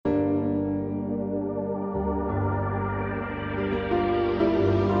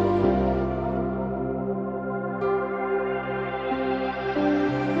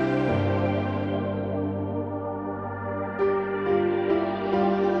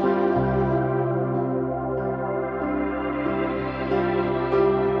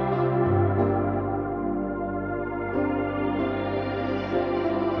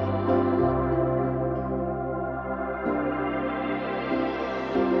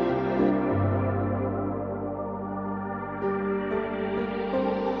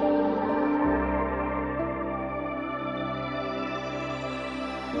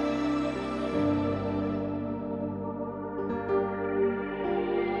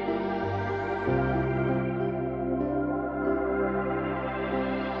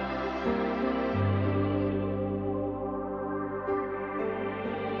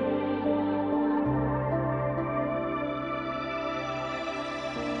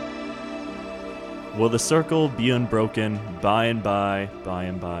Will the circle be unbroken by and by, by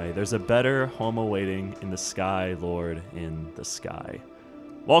and by? There's a better home awaiting in the sky, Lord, in the sky.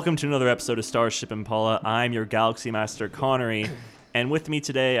 Welcome to another episode of Starship Impala. I'm your Galaxy Master, Connery, and with me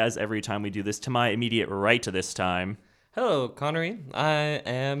today, as every time we do this, to my immediate right to this time. Hello, Connery. I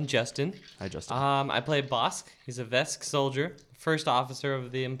am Justin. Hi, Justin. I play Bosk. He's a Vesk soldier, first officer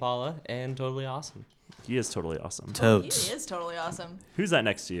of the Impala, and totally awesome. He is totally awesome. Totes. He is totally awesome. Who's that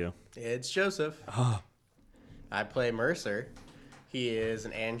next to you? It's Joseph. I play Mercer. He is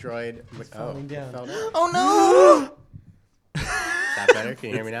an android. falling down. Fell down. Oh no! Is that better? Can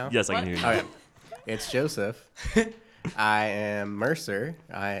you hear me now? Yes, I can hear you. Okay. It's Joseph. I am Mercer.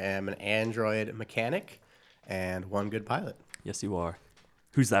 I am an android mechanic and one good pilot. Yes, you are.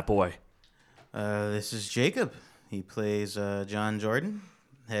 Who's that boy? This is Jacob. He plays John Jordan,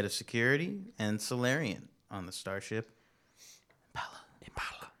 head of security, and Solarian on the starship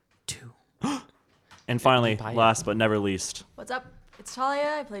Impala 2. And finally, Empire. last but never least, What's up? It's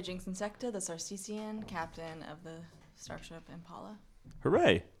Talia. I play Jinx Insecta, the Sarcesian captain of the Starship Impala.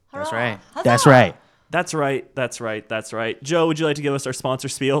 hooray. That's Hurrah! right. Huzzah! That's right. That's right, that's right, that's right. Joe, would you like to give us our sponsor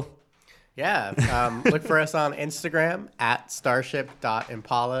spiel? Yeah. Look for us on Instagram at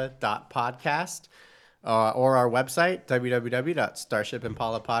starship.impala.podcast or our website,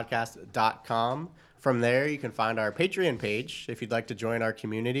 www.starshipimpalapodcast.com. From there, you can find our Patreon page if you'd like to join our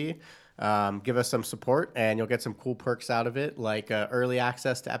community. Give us some support, and you'll get some cool perks out of it, like early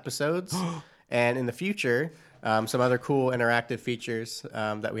access to episodes. And in the future, some other cool interactive features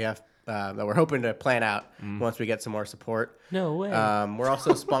that we have that we're hoping to plan out once we get some more support. No way. We're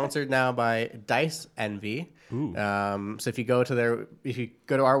also sponsored now by Dice Envy. So if you go to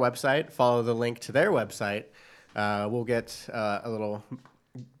our website, follow the link to their website, we'll get a little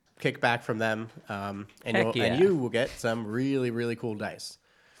kickback from them, and you will get some really, really cool dice.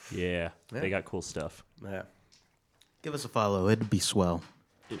 Yeah, they got cool stuff. Yeah. Give us a follow. It'd be swell.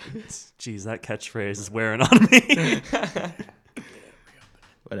 Jeez, that catchphrase is wearing on me.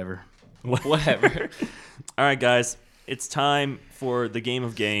 Whatever. Whatever. All right, guys, it's time for the game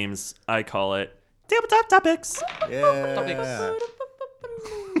of games. I call it Tabletop Topics. Yeah.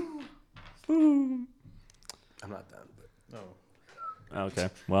 I'm not done. But... Okay,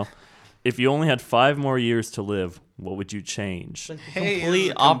 well, if you only had 5 more years to live, what would you change?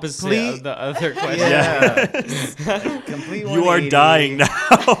 Complete opposite of the other question. Yeah. Complete You are 180. dying now.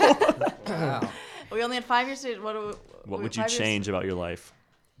 Wow. We only had 5 years to. What would you change about your life?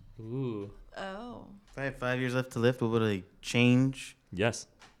 Ooh. Oh. If I have 5 years left to live, what would I change? Yes.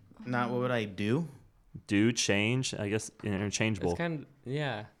 Not what would I do? Do, change, I guess interchangeable. It's kind of,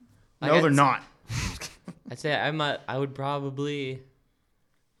 yeah. No, they're not. I'd say I would probably,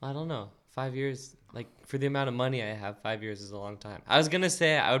 I don't know, 5 years, like for the amount of money I have, 5 years is a long time. I was going to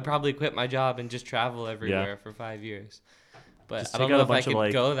say I would probably quit my job and just travel everywhere for 5 years. But Just I take don't out know a if I bunch of, could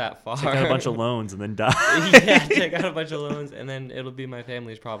like, go that far. Take out a bunch of loans and then die. Yeah, take out a bunch of loans, and then it'll be my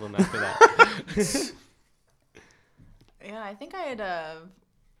family's problem after that. Yeah, I think I'd. I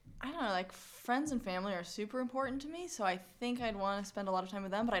don't know. Like friends and family are super important to me, so I think I'd want to spend a lot of time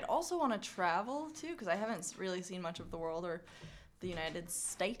with them. But I'd also want to travel too, because I haven't really seen much of the world or the United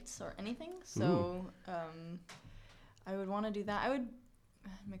States or anything. So I would want to do that. I would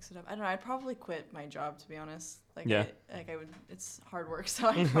mix it up. I don't know. I'd probably quit my job, to be honest. Like, Yeah. I would. It's hard work, so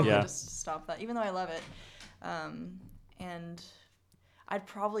I'd probably Yeah. just stop that, even though I love it. And I'd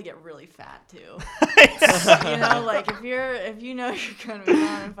probably get really fat too. You know, like if you know you're gonna be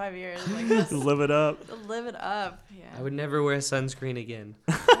gone in 5 years, like just Live it up. live it up. Yeah. I would never wear sunscreen again.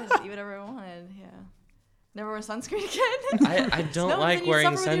 I'd eat whatever I wanted. Yeah. Never wear sunscreen again. I don't No, like then you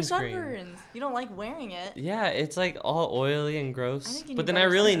wearing suffer with your sunscreen. sunburns. You don't like wearing it. Yeah, it's like all oily and I gross. think you But need then I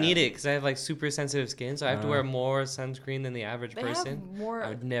better really sunscreen. need it because I have like super sensitive skin, so I have to wear more sunscreen than the average They person. have more. I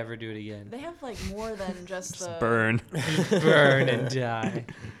would never do it again. They have like more than just the Burn. Burn and die. Do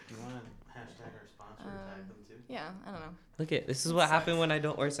you want to hashtag our sponsor and tag them too? Yeah, I don't know. Look at this is what happened when I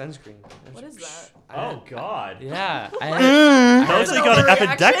don't wear sunscreen. What is that? Oh, God. Yeah, That looks like you got an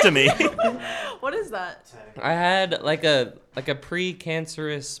Overreaction. appendectomy. What is that? I had like a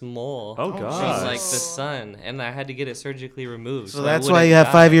pre-cancerous mole. Oh, From God. like the sun, and I had to get it surgically removed. So I that's why wouldn't you have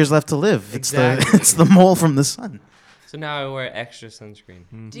die. 5 years left to live. Exactly. It's the mole from the sun. So now I wear extra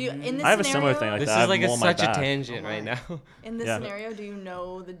sunscreen. Do you in this I have a scenario? similar thing like This that. I is have like mole on my such a back. tangent right now. In this Yeah. scenario, do you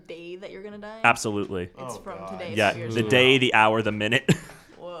know the day that you're gonna die? Absolutely. It's from today. Yeah, 5 years the ago. day, the hour, the minute.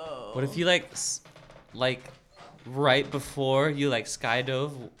 Whoa. What if you like right before you like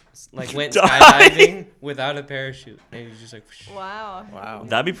skydove, like went Die. skydiving without a parachute, and you just like. Wow. Wow.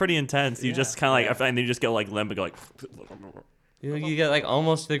 That'd be pretty intense. You Yeah. just kind of like, and then you just go like limp and go like. You get like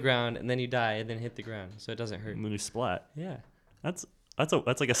almost to the ground, and then you die, and then hit the ground, so it doesn't hurt. And then you splat. Yeah. That's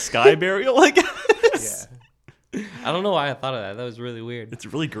like a sky burial, I guess. Yeah. I don't know why I thought of that. That was really weird. It's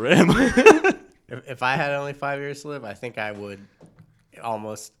really grim. If I had only 5 years to live, I think I would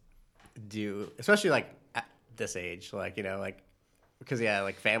almost do, especially like at this age, like, you know, like, because yeah,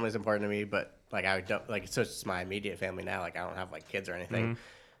 like family's important to me, but like I don't like, so it's just my immediate family now. Like I don't have like kids or anything.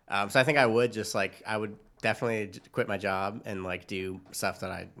 So I think I would just like, I would definitely quit my job and like do stuff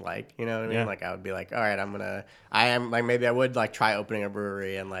that I like, you know what I mean? Yeah. Like I would be like, all right, I am like, maybe I would like try opening a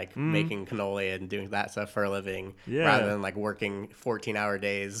brewery and like making cannoli and doing that stuff for a living Yeah. rather than like working 14-hour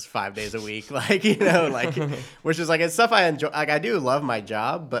days, 5 days a week. Like, you know, like, which is like, it's stuff I enjoy. Like I do love my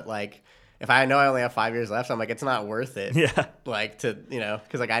job, but like, if I know I only have 5 years left, I'm like, it's not worth it. Yeah. Like to, you know,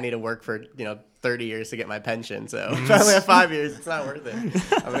 because like I need to work for, you know, 30 years to get my pension. So if I only have 5 years, it's not worth it.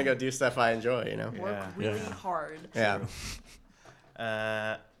 I'm going to go do stuff I enjoy, you know? Work Yeah. really Yeah. hard. Yeah.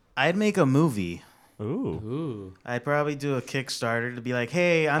 I'd make a movie. Ooh. Ooh. I'd probably do a Kickstarter to be like,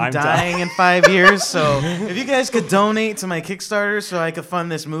 hey, I'm I'm dying in 5 years, so if you guys could donate to my Kickstarter so I could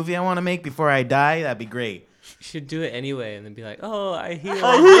fund this movie I want to make before I die, that'd be great. You should do it anyway, and then be like, "Oh, I heal."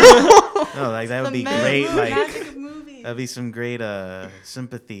 No, like that would The be great. Like magic of movies. that'd be some great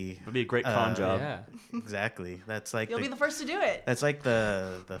sympathy. It'd be a great con job. Yeah. Exactly. That's like You'll be the first to do it. that's like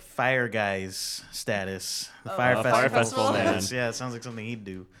the Fire Guys status. The Oh, Fire Fire Festival. Festival man. status. Yeah, it sounds like something he'd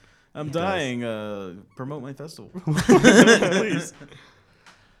do. I'm He does. dying. Promote my festival. Please.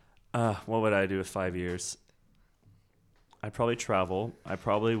 What would I do with 5 years? I'd probably travel. I've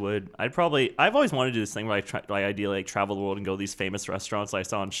always wanted to do this thing where I ideally like travel the world and go to these famous restaurants I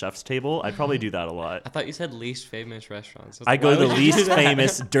saw on Chef's Table. I'd probably do that a lot. I thought you said least famous restaurants. I go to the least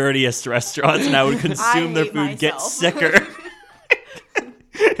famous, dirtiest restaurants, and I would consume their hate food, get myself. sicker,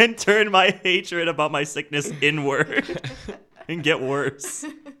 and turn my hatred about my sickness inward, and get worse.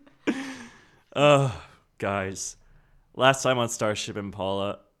 Guys, last time on Starship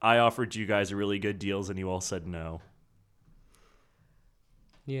Impala, I offered you guys really good deals, and you all said no.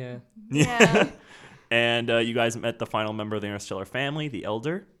 Yeah. Yeah. And you guys met the final member of the Interstellar family, the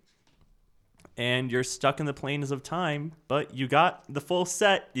Elder. And you're stuck in the planes of time, but you got the full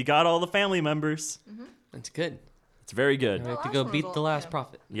set. You got all the family members. That's good. It's very good. Now we have to last go one beat was the all- last yeah.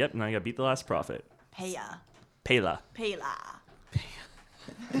 prophet. Yep, now you gotta beat the last prophet. Paya. Pela. Pela.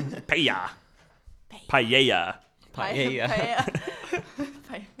 Paya. Paella. Paella. Paella.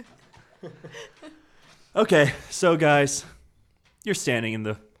 Okay, so guys, you're standing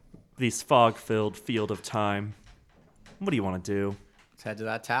in these fog-filled field of time. What do you want to do? Let's head to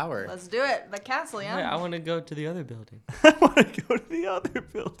that tower. Let's do it. The castle, yeah. Wait, I want to go to the other building. I want to go to the other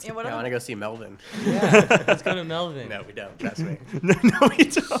building. Yeah, what Yeah, I want other- to go see Melvin. Yeah. Let's go to Melvin. No, we don't. Trust me. No, we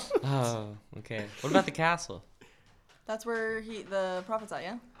don't. Oh, okay. What about the castle? That's where the prophet's at,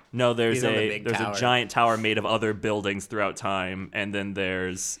 yeah? No, there's He's on the a big there's tower. a giant tower made of other buildings throughout time, and then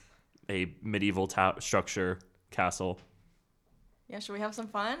there's a medieval structure castle. Yeah, should we have some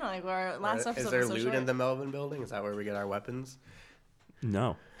fun? Like our last episode Is there was so loot short. in the Melvin building? Is that where we get our weapons?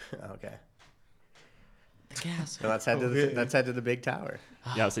 No. Okay. The castle. So let's head to the big tower.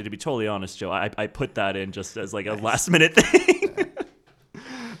 Yeah, so to be totally honest, Joe, I put that in just as like a last minute thing.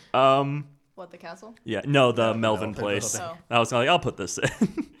 What, the castle? Yeah, no, the No, Melvin Melvin place. building. I was like, I'll put this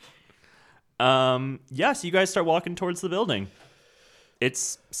in. Yeah, so you guys start walking towards the building.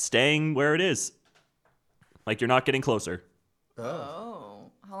 It's staying where it is. Like you're not getting closer. Oh.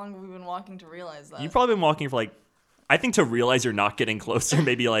 How long have we been walking to realize that? You've probably been walking for like, I think to realize you're not getting closer,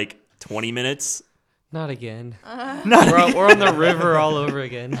 maybe like 20 minutes. Not again. Not We're on the river all over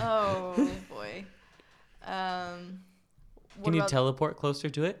again. Oh, boy. What Can you about- teleport closer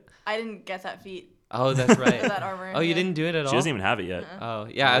to it? I didn't get that feat. Oh, that's right. That armor. Oh, you yeah. didn't do it at all? She doesn't even have it yet. Oh,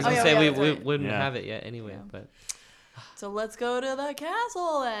 yeah. I was Oh, going to yeah, say yeah, we that's right. wouldn't Yeah. have it yet anyway, Yeah. but So let's go to the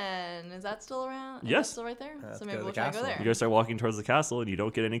castle then. Is that still around? Is Yes. that still right there? Let's So go maybe to we'll the try to go castle. there. You guys start walking towards the castle and you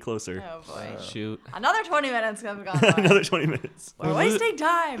don't get any closer. Oh boy. shoot. Another 20 minutes have gone by. Another 20 minutes. We're wasting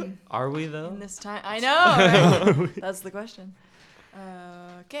time Are we, though? in this time. I know, right? That's the question.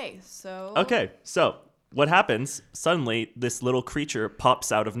 Okay, so. Okay, so what happens? Suddenly, this little creature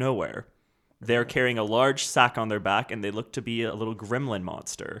pops out of nowhere. They're carrying a large sack on their back, and they look to be a little gremlin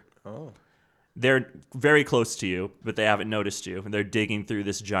monster. Oh. They're very close to you, but they haven't noticed you, and they're digging through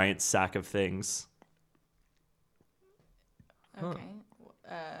this giant sack of things. Okay.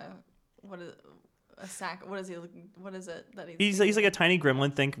 What is a sack? What is he? What is it that he's? He's like a tiny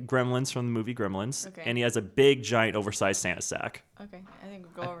gremlin. Think Gremlins from the movie Gremlins. Okay. And he has a big, giant, oversized Santa sack. Okay, I think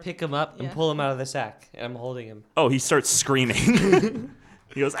we'll go I over. pick him up and Yeah. pull him out of the sack, and I'm holding him. Oh, he starts screaming.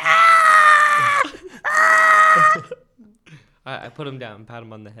 He goes, ah! I put him down, pat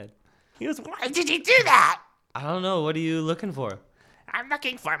him on the head. He goes, why did you do that? I don't know. What are you looking for? I'm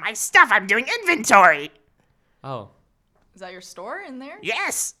looking for my stuff. I'm doing inventory. Oh, Is that your store in there?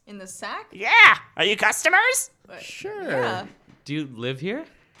 Yes. In the sack? Yeah. Are you customers? But, Sure. Yeah. do you live here?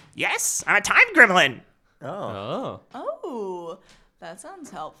 Yes. I'm a time gremlin. Oh. Oh, Oh, that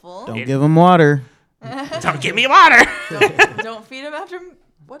sounds helpful. Don't give him water. Don't give me water. Don't feed him after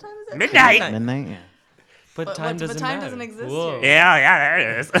what time is it? Midnight. Midnight. Yeah. but time doesn't time matter. doesn't exist Whoa. here. Yeah,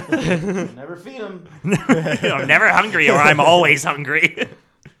 there it is. Never feed him. I'm never hungry, or I'm always hungry.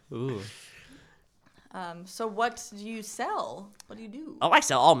 Ooh. So what do you sell? What do you do? Oh, I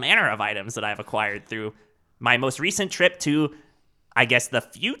sell all manner of items that I've acquired through my most recent trip to, I guess, the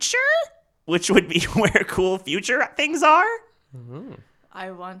future, which would be where cool future things are.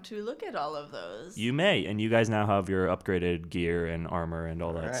 I want to look at all of those. You may, and you guys now have your upgraded gear and armor and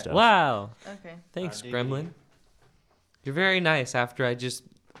all that Alright. stuff. Wow. Okay. Thanks, Gremlin. You're very nice after I just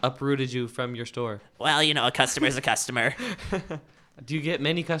uprooted you from your store. Well, you know, a customer's a customer. Do you get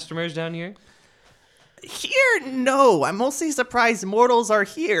many customers down here? Here, no. I'm mostly surprised mortals are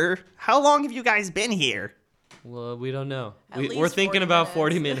here. How long have you guys been here? Well, we don't know. At We're least thinking 40 about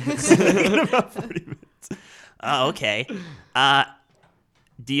 40 minutes. minutes. Oh, okay.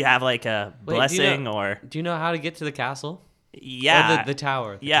 Do you have like a Wait, blessing or? Do you know how to get to the castle? Yeah. Or the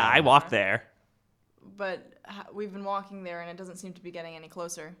tower? The Yeah, tower. I walk there. But we've been walking there and it doesn't seem to be getting any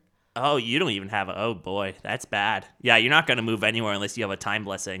closer. Oh, you don't even have a. Oh boy, that's bad. Yeah, you're not gonna move anywhere unless you have a time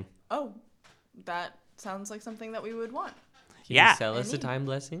blessing. Oh, that sounds like something that we would want. Can Yeah. you sell us a Any? time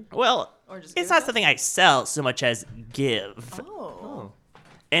blessing? Well, Or just give it's not it to us? something I sell so much as give, Oh.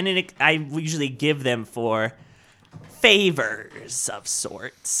 and I usually give them for favors of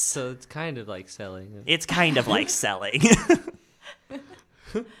sorts. So it's kind of like selling. It's kind of like selling.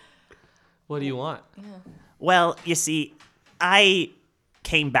 What do you want? Well, you see, I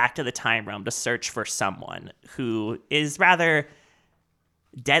came back to the time realm to search for someone who is rather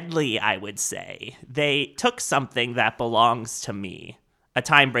deadly, I would say. They took something that belongs to me, a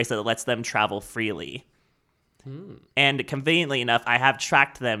time bracelet that lets them travel freely. And conveniently enough, I have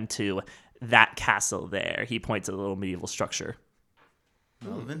tracked them to that castle there. He points at the little medieval structure.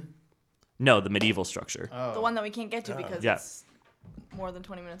 Melvin? No, the medieval structure. The one that we can't get to because Yeah. it's more than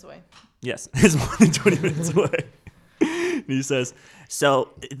 20 minutes away. Yes, it's more than 20 minutes away. And he says, So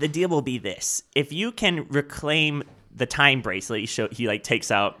the deal will be this: if you can reclaim the time bracelet, he like digs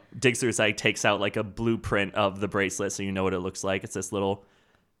through his side, takes out like a blueprint of the bracelet so you know what it looks like. It's this little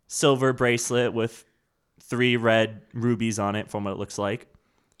silver bracelet with 3 red rubies on it from what it looks like.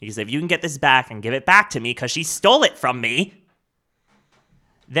 He says, if you can get this back and give it back to me because she stole it from me,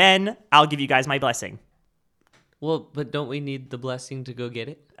 then I'll give you guys my blessing. Well, but don't we need the blessing to go get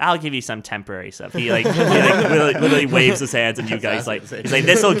it? I'll give you some temporary stuff. He literally waves his hands, and you guys like, he's like,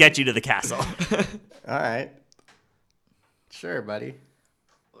 this will get you to the castle. All right. Sure, buddy.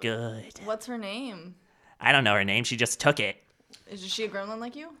 Good. What's her name? I don't know her name. She just took it. Is she a gremlin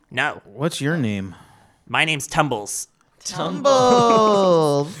like you? No, What's your name? my name's Tumbles.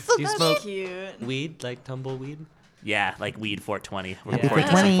 Tumbles. Do you smoke Cute. weed, like tumbleweed? Yeah, like weed 420. We're Yeah.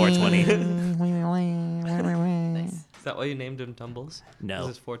 420. Nice. Is that why you named him Tumbles? No. Because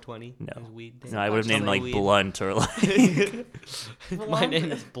it's 420? No. His weed day? no, I would have named him like Tumbleweed. Blunt or like, My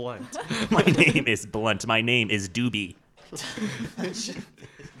name is Blunt. My name is Blunt. My name is Doobie.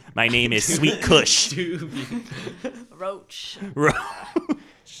 My name is Sweet Kush. Roach.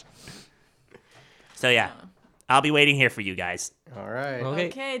 So yeah, I'll be waiting here for you guys. All right. Okay.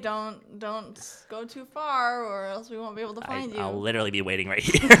 Okay, don't go too far or else we won't be able to find you. I'll literally be waiting right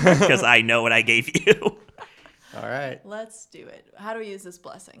here because I know what I gave you. All right. Let's do it. How do we use this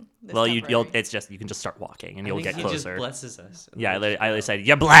blessing? This well, you'll temporary? it's just you can just start walking and I you'll think get he closer. just blesses us. Yeah, I literally said,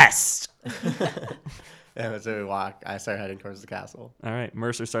 You're blessed. And so we walk. I start heading towards the castle. all right.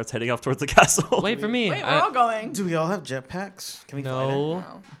 Mercer starts heading off towards the castle. Wait for me. Wait, we're all going. Do we all have jetpacks? Can we fly No.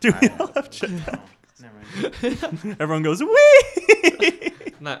 No. Do we all have there? jetpacks? No. Never mind. Everyone goes, wee!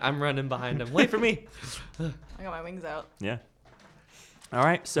 No, I'm running behind him. Wait for me. I got my wings out. Yeah. All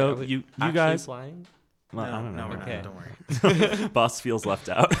right. Are So we you actually guys, flying? well, I don't know. No, we're Okay. not. Don't worry. Boss feels left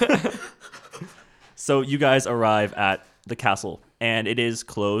out. So you guys arrive at the castle, and it is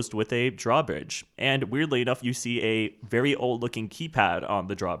closed with a drawbridge. And weirdly enough, you see a very old-looking keypad on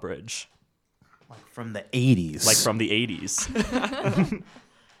the drawbridge, From the 80s. like from the 80s.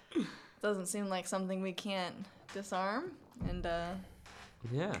 Doesn't seem like something we can't disarm and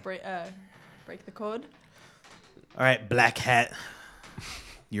Yeah. break the code. All right, Black Hat.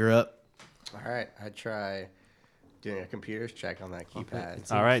 You're up. All right. I try doing a computer's check on that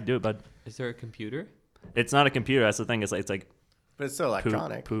keypad. All right, do it, bud. Is there a computer? It's not a computer. That's the thing. It's like But it's still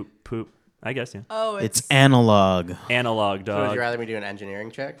electronic. poop. I guess, yeah. Oh, It's analog. Analog, So would dog. you rather me do an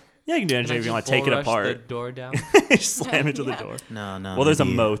engineering check? Yeah, you can do Can I engineering if you just want to take it bull rush apart. The door down. Slam into the Yeah. door. No. Well, there's a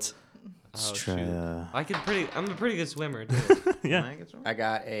maybe- moat. Let's Oh, try. shoot. I'm a pretty good swimmer too. Yeah. I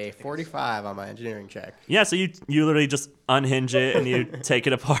got a 45 on my engineering check. Yeah, so you literally just unhinge it and you take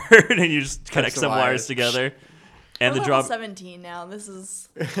it apart and you just connect some some wires wires. together. And We're the level drop 17 now. This is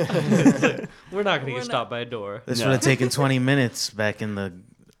We're not gonna We're get stopped by a door. This No. would have taken 20 minutes back in the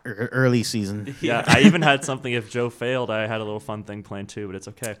early season. Yeah, I even had something. If Joe failed, I had a little fun thing planned too, but it's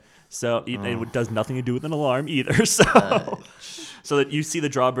okay. So it does nothing to do with an alarm either. So that you see the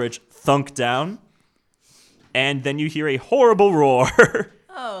drawbridge thunk down, and then you hear a horrible roar.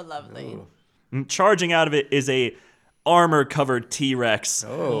 oh lovely. And charging out of it is a armor-covered T-Rex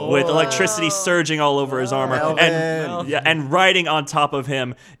with electricity surging all over his armor, Melvin. and riding on top of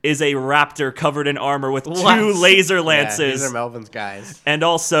him is a raptor covered in armor with What? 2 laser Yeah, lances. these are Melvin's guys. And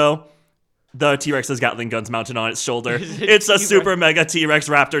also, the T-Rex has Gatling guns mounted on its shoulder. Is it It's a T-Rex? super mega T-Rex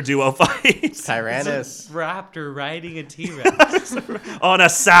Raptor duo fight Tyrannus. Raptor riding a T-Rex. on a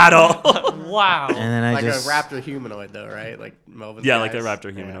saddle. Wow. And then I Like just. a raptor humanoid, though, right? Like Melvin's Yeah, guys. like a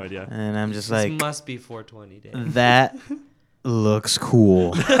Raptor humanoid, yeah. And I'm just This like, must be 420 day. that looks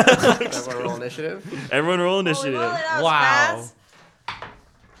cool. Everyone roll initiative. Everyone roll Holy initiative. moly, that was Wow. fast.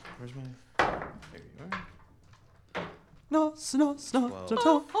 Where's my. No, no,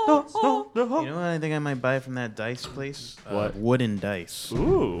 no, You know what I think I might buy from that dice place? What? Wooden dice.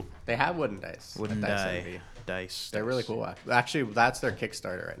 Ooh. They have wooden dice. Wooden at Dice die. Envy. Dice. They're really cool. Actually, that's their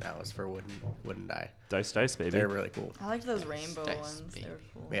Kickstarter right now. Is for wooden die. Dice, baby. They're really cool. I liked those rainbow Dice, ones. They were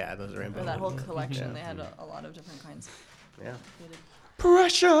cool. Yeah, those rainbow. Or that whole ones. collection. Yeah. They had a lot of different kinds. Yeah.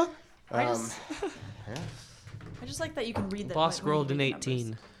 Pressure. I Um, just, I just like that you can read that. Boss when you rolled an read the 18.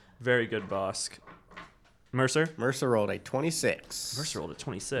 numbers. Very good, Bosk. Mercer? Mercer rolled a 26. Mercer rolled a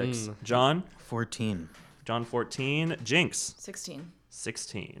 26. Mm. John? 14. John 14. Jinx? 16.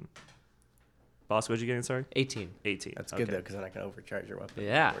 16. Boss, what'd you get in, sorry? 18. 18. That's good though, because then I can overcharge your weapon.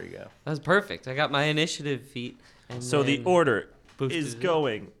 Yeah. Before you go. That was perfect. I got my initiative feat. And So the then order boosted is it.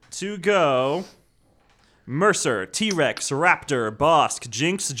 going to go Mercer, T-Rex, Raptor, Bosk,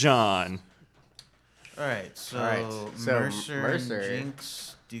 Jinx, John. All right. So, so Mercer and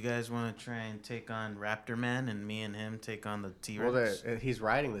Jinx, do you guys want to try and take on Raptor Man and me and him take on the T-Rex? Well, he's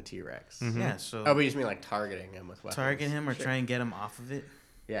riding the T-Rex. Yeah, so Oh, but you just mean like targeting him with weapons. target him or Sure. try and get him off of it?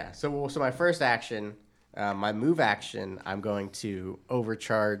 Yeah. So my first action, my move action, I'm going to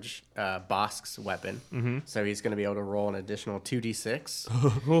overcharge Bosk's weapon. Mm-hmm. So he's going to be able to roll an additional 2d6.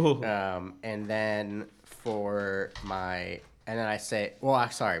 And then and then I say,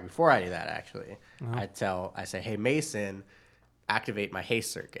 sorry, before I do that, actually, I say, hey, Mason, activate my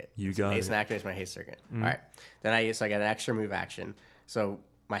haste circuit. You So got Mason activates my haste circuit. All right. Then I get an extra move action. So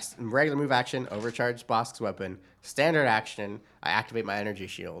my regular move action, overcharge Bosk's weapon. Standard action, I activate my energy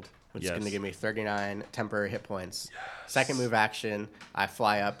shield, which is Yes. going to give me 39 temporary hit points. Second move action, I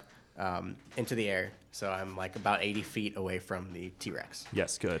fly up into the air. So I'm like about 80 feet away from the T-Rex.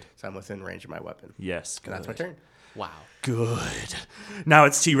 Yes, good. So I'm within range of my weapon. Yes, good. And that's my turn. Wow. Good. Now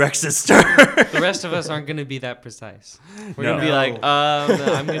it's T-Rex's turn. The rest of us aren't going to be that precise. We're No. going to be like,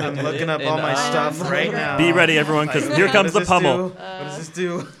 I'm going to I'm looking up all my stuff right now. Be ready, everyone, because here comes the pummel. What does this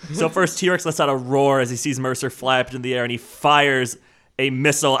do? So first, T-Rex lets out a roar as he sees Mercer fly up into the air, and he fires a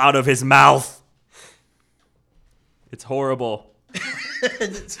missile out of his mouth. It's horrible.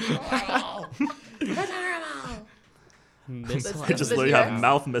 Missile. It just The literally have T-Rex?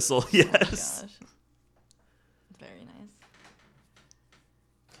 mouth missile. Yes. Gosh. Very nice.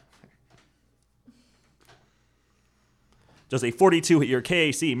 Does a 42 hit your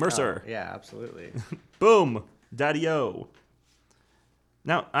KAC, Mercer? Oh, yeah, absolutely. Boom, Daddy-O.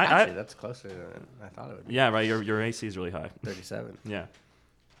 Now, Actually, that's closer than I thought it would be. yeah, right. Your AC is really high. 37. Yeah.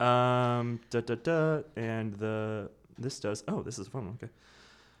 And this does. Oh, this is fun. Okay.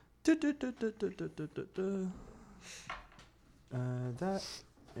 That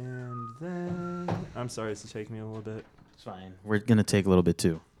and then I'm sorry, this is taking me a little bit. It's fine. We're going to take a little bit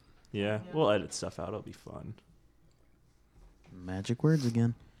too. Yeah, we'll edit stuff out. It'll be fun. Magic words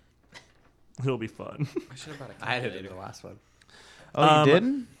again. It'll be fun. I should have brought a I had it in calculator. the last one. Oh, Um, you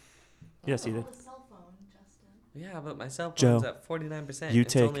didn't? Yes, you did. Yeah, but my cell Joe, phone's at 49%. You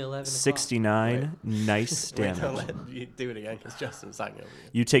it's take only 11 o'clock. 69 nice Wait, don't damage. let you do it again because Justin's talking over you.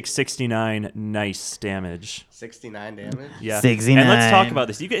 You take 69 nice damage. 69 damage? Yeah. 69. And let's talk about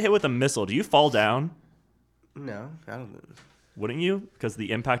this. You get hit with a missile. Do you fall down? No, I don't. Wouldn't you? Because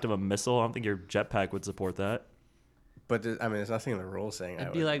the impact of a missile, I don't think your jetpack would support that. But there's nothing in the rules saying I It'd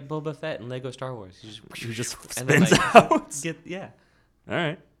would. be like Boba Fett in Lego Star Wars. You just and then, spins like, out. yeah. All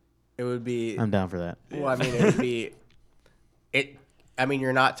right. It would be. I'm down for that. Well, I mean, it would be.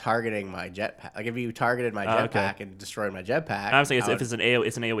 You're not targeting my jetpack. Like if you targeted my Oh, okay. jetpack and destroyed my jetpack. I'm saying I if it's an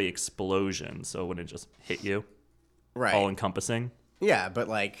AoE explosion, so it wouldn't just hit you, right. all encompassing. Yeah, but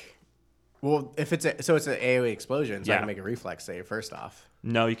like, well, if it's it's an AoE explosion, so I Yeah. can make a reflex save first off.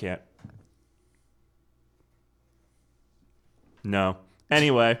 No, you can't. No.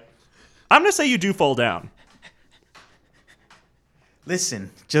 Anyway, I'm gonna say you do fall down.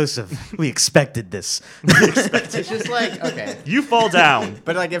 Listen, Joseph, we expected this. It's just like okay, You fall down.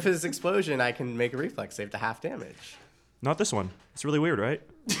 but like if it's explosion, I can make a reflex save to half damage. Not this one. It's really weird, right?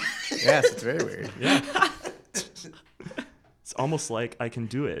 Yes, it's very weird. It's almost like I can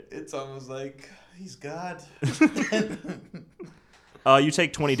do it. It's almost like he's God. You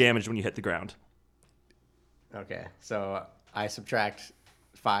take 20 damage when you hit the ground. Okay, so I subtract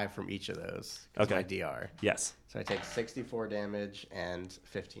 5 from each of those. 'Cause Okay. My DR. Yes. So I take 64 damage and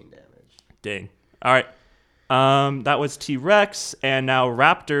 15 damage. Dang. All right. That was T-Rex, and now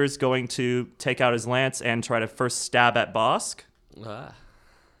Raptor's going to take out his lance and try to first stab at Bosk. Ah.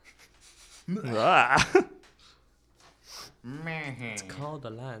 Ah. It's called a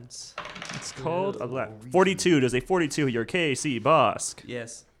lance. It's called a lance. 42. Does a 42 hit your KC, Bosk?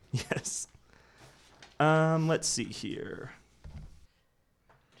 Yes. Yes. Let's see here.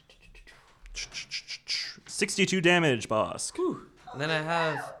 62 damage, Bosk. And then I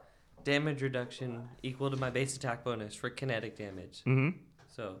have damage reduction equal to my base attack bonus for kinetic damage. Mm-hmm.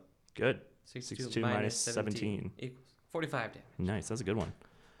 So Good. 62 62 minus 17. equals 45 damage. Nice. That's a good one.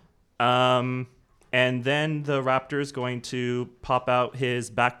 And then the Raptor is going to pop out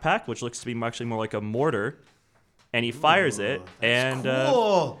his backpack, which looks to be actually more like a mortar, and he fires it, and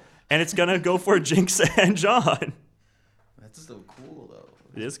and it's gonna go for Jinx and John. That's so cool, though.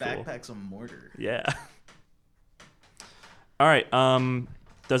 It is cool. Backpack's a mortar. Yeah. All right.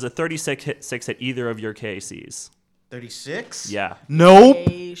 Does a 36 hit either of your KCs? 36? Yeah. Nope.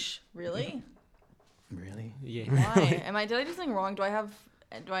 Yeesh. Really? Really? Yeah. Why? Did I do something wrong? Am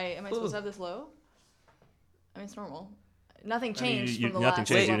I supposed to have this low? I mean, it's normal. Nothing changed from the nothing last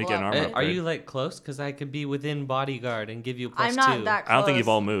changed. You level didn't get an up, armor right? upgrade. Are you like close? Because I could be within bodyguard and give you a +2. I'm not that close. I don't think you've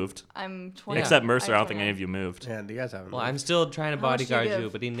all moved. I'm 20. Except Mercer, I don't I'm think 29. any of you moved. Yeah, do you guys have Well, I'm still trying to How much do you bodyguard you,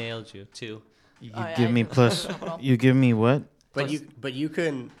 give? but he nailed you too. You Oh, yeah, give I me did. plus. You give me what? But you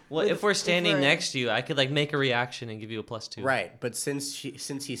can Well, if we're standing we're- next to you, I could like make a reaction and give you a +2. right. But since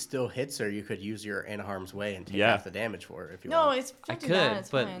he still hits her, you could use your in harm's way and take Yeah. half the damage for her if you No, want. it's I 50 could, down, it's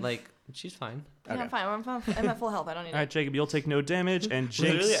but fine. like she's fine. Yeah, Okay. I'm fine. I'm at full health. I don't need All right, it. Jacob, you'll take no damage, and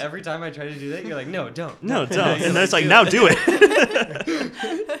Jinx. Literally every time I try to do that, you're like, no, don't. No, don't. And then it's like, now do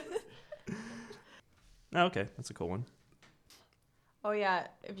it. Oh, okay, that's a cool one. Oh yeah,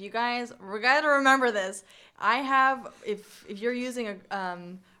 if you guys, we gotta remember this. I have, if you're using a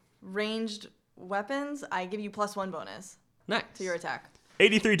ranged weapons, I give you +1 bonus Nice. to your attack.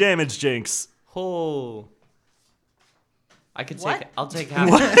 83 damage, Jinx. Oh. I could What? take. I'll take half.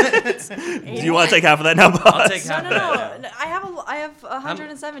 Do you want to take half of that now, boss? I'll take No, half. no, of that. no. I have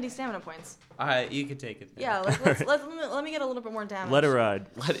 170 stamina points. All right, you can take it. then. Yeah, let me get a little bit more damage. Let her ride.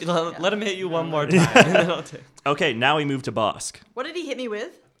 Let him hit you one more time. And then I'll take. Okay, now we move to Bosk. What did he hit me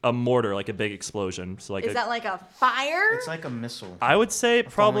with? A mortar, like a big explosion. So like Is that like a fire? It's like a missile. I would say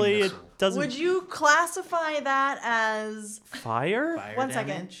probably it missile. doesn't. Would you classify that as Fire? Fire 1 second.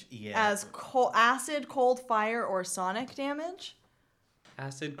 damage? Yeah. as acid, cold fire, or sonic damage?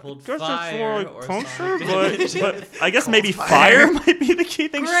 Acid, cold Guess it's fire, more or like puncture, sonic but I guess maybe fire might be the key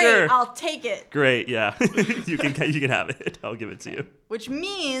thing. Great, Sure. I'll take it. Great, yeah. you can have it. I'll give it to you. Which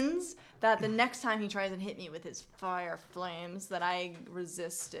means that the next time he tries and hit me with his fire flames, that I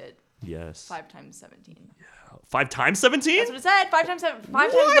resist it Yes. 5 times 17. 5 times 17? That's what it said. 5 times 7.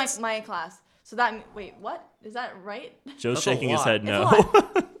 5 times my class. So that wait, what is that right? Joe's That's a shaking his lot. head It's a no.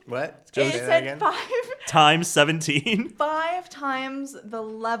 lot. What? It Say that said again? 5 Times 17? 5 times the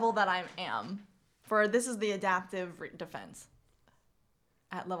level that I am. For this is the adaptive defense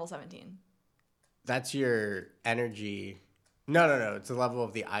at level 17. That's your energy. No. It's the level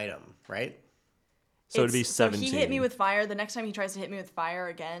of the item, right? So it'd be So 17. he hit me with fire. The next time he tries to hit me with fire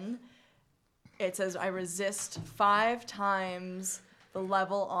again, it says I resist 5 times the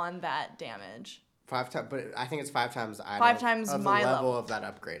level on that damage. 5 times, but I think it's 5 times the item. 5 times of my the level level. of that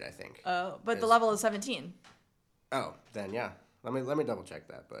upgrade. I think. But the Is- level is 17. Oh, then yeah. Let me double check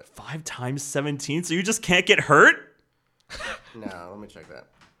that. But 5 times 17? So you just can't get hurt? no, let me check that.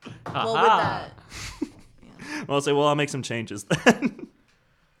 Well, with that, Well, I'll say, well, I'll make some changes then.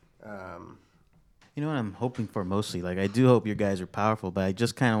 You know what I'm hoping for mostly? Like, I do hope your guys are powerful, but I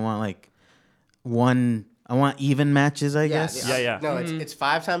just kind of want, like, one... I want even matches, I guess. Yeah. No, it's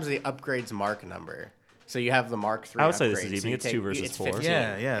 5 times the upgrades mark number. So you have the Mark 3 I would say upgrade, this is so even. you It's take- 2 versus it's 4. 15.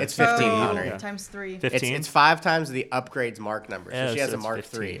 Yeah. It's 15, Oh, Connery. times 3. 15. It's 5 times the upgrades mark number. So Yeah, she has so a it's Mark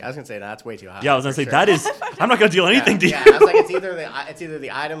 15. 3. I was gonna say that's way too high. Yeah, I was gonna for say sure. that is. I'm not gonna deal anything to you. Yeah, I was like, it's either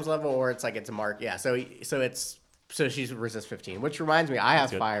the items level or it's like it's a mark. Yeah, so she's resist 15, which reminds me, I have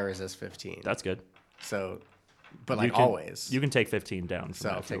good. fire resist 15. That's good. So, but You like can- always, You can take 15 down. From so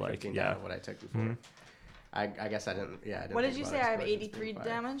that I'll if you take like. 15 Yeah. down what I took before. I guess I didn't. Yeah. I didn't What did think you about say? I have explosions 83 being fire.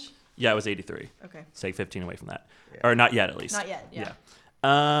 damage. Yeah, it was 83. Okay. Let's take 15 away from that, or not yet, at least. Not yet. Yeah.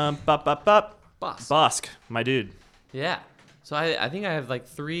 Bosk, my dude. Yeah. So I think I have like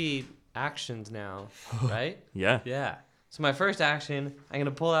 3 actions now, right? Yeah. Yeah. So my first action, I'm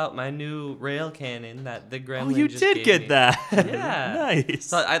gonna pull out my new rail cannon that the gremlin Oh, you just did gave get me. that. Yeah. Nice.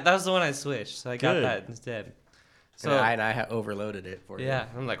 So that was the one I switched. So I got Good. that instead. So So I Oh, overloaded it for you. yeah,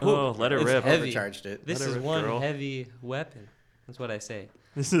 I'm like, Oh, let her it's rip. Heavy. Overcharged it. This Let her is rip, one girl. heavy weapon. That's what I say.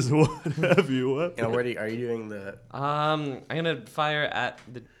 This is what have you up? You know, are you doing the I'm gonna fire at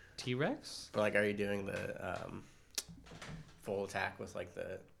the T-Rex. or like are you doing the full attack with like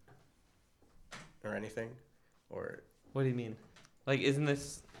the or anything or What do you mean? Like, isn't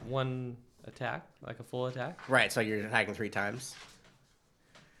this one attack like a full attack? right? So you're attacking 3 times,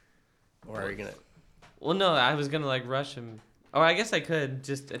 or are you gonna? Well, no, I was gonna like rush him. Or I guess I could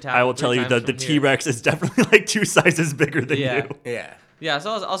just attack. I will him 3 tell you times that the from here. T-Rex is definitely like 2 sizes bigger than Yeah. you. Yeah. Yeah,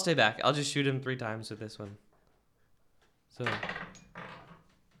 so I'll stay back. I'll just shoot him 3 times with this one. So,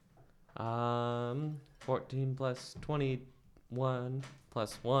 14 plus 21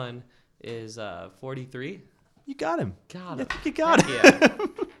 plus 1 is 43. You got him. Got I him. think you got Heck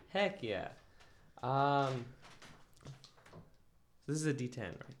him. yeah. Heck yeah. This is a D10,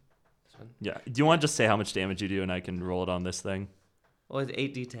 right? This one. Yeah. Do you want to just say how much damage you do, and I can roll it on this thing? Well, it's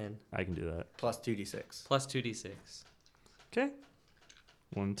 8d10 I can do that. Plus 2d6. plus 2d6. Okay.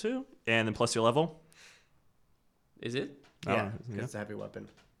 1, 2, and then plus your level. Is it? Oh, Yeah, because it's a heavy weapon.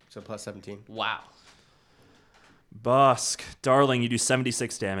 So plus 17. Wow. Bosk, darling, you do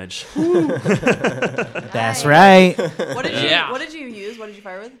 76 damage. That's Nice. right. What did you? Yeah. What did you use? What did you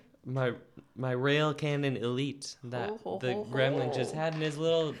fire with? My rail cannon elite that Ho, ho, the ho, gremlin ho. just had in his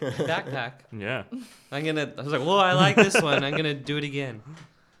little backpack. Yeah. I was like, whoa, I like this one. I'm gonna do it again.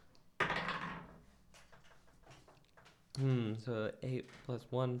 So 8 plus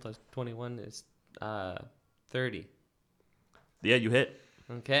 1 plus 21 is 30. Yeah, you hit.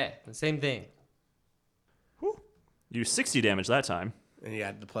 Okay, the same thing. You do 60 damage that time. And you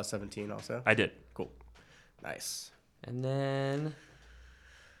had the plus 17 also. I did. Cool. Nice. And then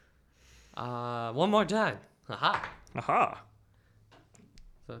one more time. Haha. Aha.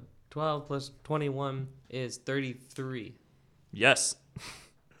 So 12 plus 21 is 33. Yes.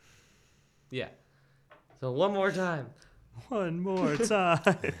 Yeah. So one more time. One more time.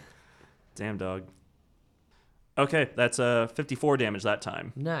 Damn, dog. Okay, that's 54 damage that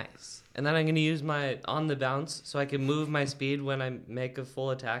time. Nice. And then I'm going to use my on the bounce so I can move my speed when I make a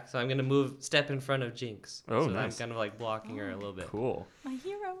full attack. So I'm going to step in front of Jinx. Oh, so nice. I'm kind of like blocking her a little bit. Cool. My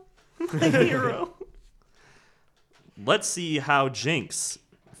hero. Hero. Let's see how Jinx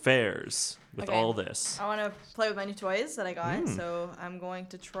fares with Okay. all this. I want to play with my new toys that I got, so I'm going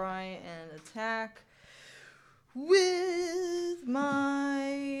to try and attack with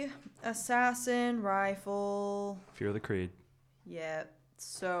my assassin rifle. Fear of the Creed. Yeah,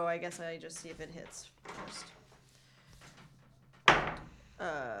 so I guess I just see if it hits first.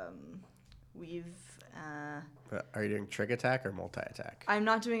 Are you doing trick attack or multi attack? I'm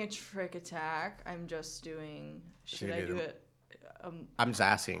not doing a trick attack. I'm just doing. Should you I do do them- it? I'm just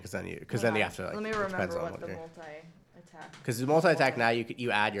asking because then you have to. Like, Let me it depends remember on what the you're- multi attack. Because the multi attack now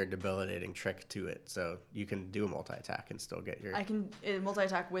you add your debilitating trick to it, so you can do a multi attack and still get your. I can multi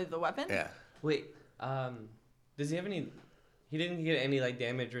attack with the weapon. Yeah. Wait, does he have any... He didn't get any like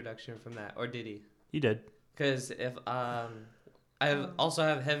damage reduction from that, or did he? You did. Because if also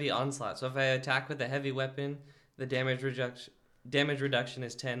have heavy onslaught, so if I attack with a heavy weapon, the damage reduction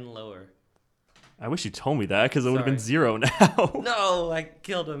is 10 lower. I wish you told me that because it would have been Sorry. 0 now. No, I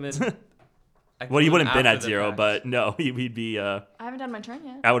killed him. And I Well, he killed him wouldn't have been after at the 0, fact. but no, he'd be. I haven't done my turn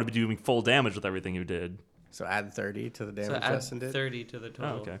yet. I would have been doing full damage with everything you did. So add 30 to the So damage add Justin did. 30 to the Oh,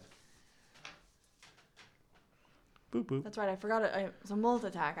 total. okay. Boop boop. That's right. I forgot it. It's a multi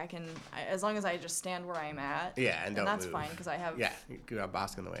attack. As long as I just stand where I'm at. Yeah, and don't that's move. fine because I have. Yeah, you got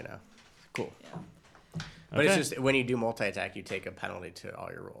Bosk in the way now. Cool. Yeah. But it's Okay. just when you do multi attack, you take a penalty to all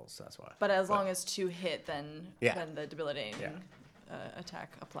your rolls. So that's why. But as long as 2 hit, then Yeah. then the debilitating Yeah.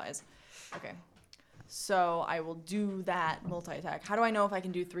 attack applies. Okay. So I will do that multi-attack. How do I know if I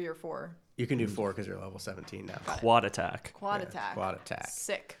can do 3 or 4? You can do 4 because you're level 17 now. Quad attack. Quad Yeah, attack. quad attack.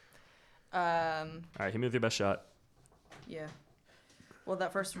 Sick. All right, hit me with your best shot. Yeah. Well,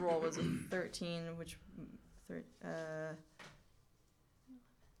 that first roll was a 13, which... so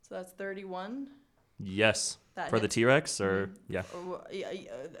that's 31. Yes. That For the hits. T-Rex, or yeah,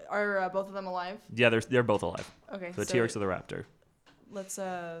 Are both of them alive? yeah, they're both alive. Okay. The so T-Rex or the Raptor. Let's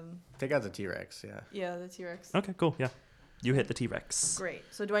Take out the T-Rex, yeah. yeah, the T-Rex. Okay, cool. Yeah, you hit the T-Rex. Great.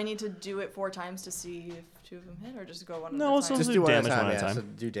 So do I need to do it 4 times to see if 2 of them hit, or just go one No, at a also time? Just do do one at a damage time, one at a yeah. time. So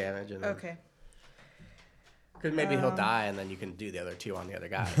do damage. And then, Okay. Because maybe he'll die and then you can do the other 2 on the other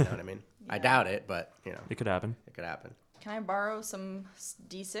guy. You know what I mean? I doubt it, but, you know, It could happen. it could happen. Can I borrow some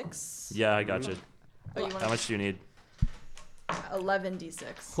d6? Yeah, I got you. Oh, you How want much do you need? 11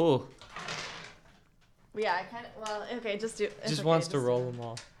 d6? Cool. Yeah, I kind of. Well, okay, just do. It's Just okay, wants to just roll do it. them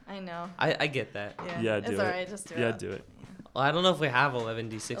all. I know. I get that. Yeah. Yeah, it's do it. alright. Just do Yeah, it. do it. Well, I don't know if we have 11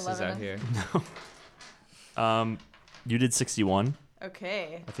 d6s 11. out here. You did 61.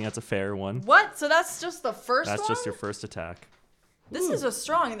 Okay. I think that's a fair one. What? So that's just the first That's one? just your first attack. This is a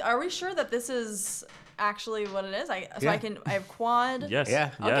strong. Are we sure that this is actually what it is? I Yeah. have quad. Yes. Yeah.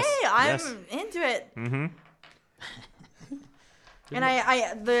 Yes. Okay, I'm Yes. into it. Mm-hmm. And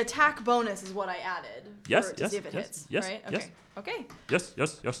I the attack bonus is what I added. Yes, To yes, see if it yes, hits. yes, Right. yes. Okay. Okay. Yes.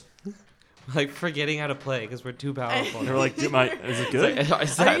 Yes. Yes. Like forgetting how to play because we're too powerful. They were like, "Dude, is it good?"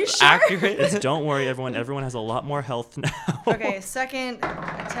 Is that you sure? accurate? It's, don't worry, everyone. Everyone has a lot more health now. Okay. Second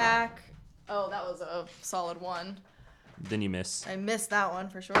attack. Oh, that was a solid 1. Then you miss. I missed that one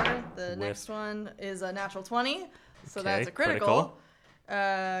for sure. The Whiff. next one is a natural 20, so Okay, that's a critical.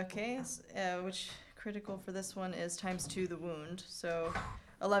 Which critical for this one is times 2 the wound, so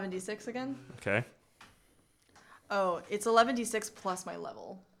 11d6 again. Okay. Oh, it's 11d6 plus my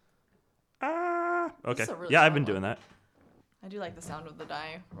level. Okay. is a really Yeah, I've strong been doing one. that. I do like the sound of the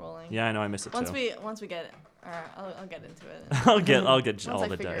die rolling. Yeah, I know. I miss it Once too. we get it, I'll get into it. I'll get Once all I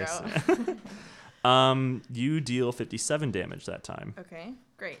the figure dice. out. You deal 57 damage that time. Okay,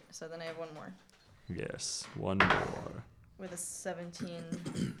 great. So then I have one more Yes, one more. with a 17,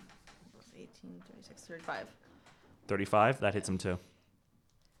 18, 36, 35. 35. That hits him too.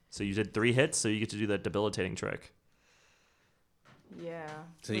 So you did 3 hits. So you get to do that debilitating trick. Yeah.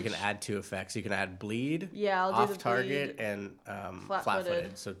 So you can add 2 effects. You can add bleed, Yeah, I'll do off the target, bleed. and Flat-footed.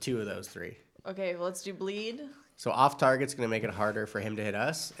 flat-footed. So 2 of those 3. Okay, well, let's do bleed. So off target's going to make it harder for him to hit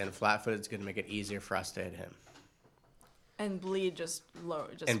us, and flat-footed's going to make it easier for us to hit him. And bleed just low.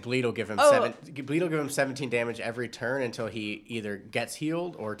 Just And bleed will give him Oh. Bleed will give him 17 damage every turn until he either gets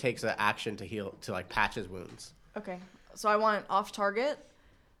healed or takes an action to heal to like patch his wounds. okay. So I want off target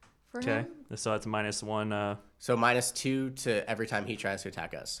for Okay. him. So that's -1. So -2 to every time he tries to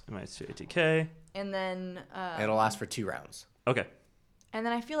attack us, -2 ATK. And then and it'll last for 2 rounds. Okay. and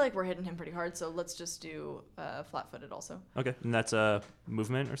then I feel like we're hitting him pretty hard, so let's just do flat-footed also. Okay. And that's a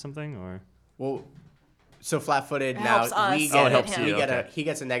movement or something, or Well, so flat-footed It now helps us we hit get it helps him. you. we get Okay. he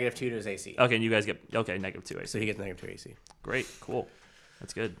gets a -2 to his AC. okay. And you guys get -2 AC. So he gets -2 AC. Great. Cool.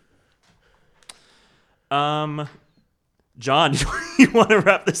 That's good. John, you want to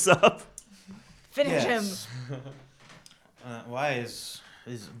wrap this up? Finish him. Why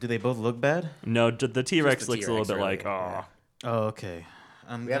do they both look bad? No, the T-Rex Just the looks a little T-Rex bit like, earlier, oh, Oh, okay.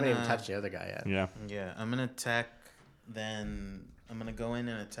 We haven't even touched the other guy yet. yeah. Yeah, I'm gonna attack. Then I'm gonna go in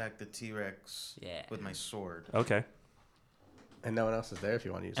and attack the T-Rex Yeah. with my sword. Okay. And no one else is there if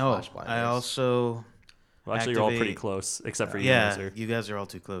you want to use Oh, flash blinders. I also Well, actually, you're all pretty Activate- close, except for you, yeah. Laser. You guys are all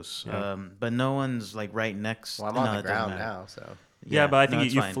too close. Yeah. But no one's like right next. Well, I'm no, on the it doesn't ground matter. now, so. Yeah, but I no, think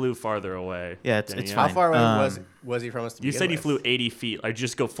it's you fine. flew farther away. Yeah, it's didn't you? How fine. far away Um, was he from us to You begin said you with? flew 80 feet. Like,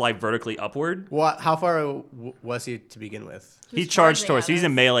 just go fly vertically upward. What? How far was he to begin with? He He's charged charging towards. at So he's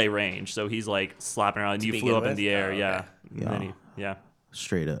in us. melee range. So he's like slapping around, and you flew begin up in with? the air. Oh, Yeah. okay. And then he, yeah.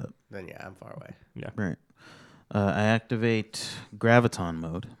 Straight up. Then yeah, I'm far away. Yeah. Right. I activate graviton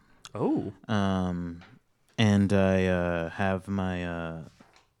mode. Oh. And I have my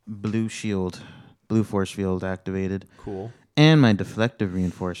blue force field activated, Cool. and my deflective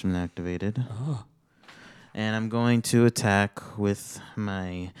reinforcement activated. And I'm going to attack with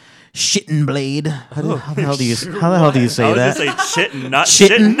my shitting blade. How the hell do you say I was that? gonna say shitting, not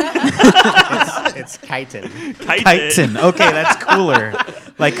Shitting? shitting. It's chitin. Chitin. Okay, that's cooler.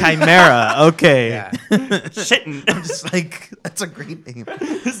 Like Chimera. Okay. Yeah. Shitting. I'm just like, that's a great name.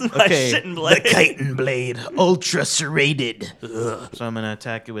 This is my Okay, shitting blade. the chitin blade, ultra serrated. So I'm gonna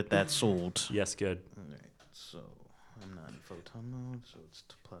attack it with that sword. Yes, good. Alright, so I'm not in photon mode, so it's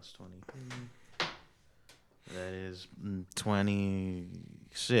plus 23. That is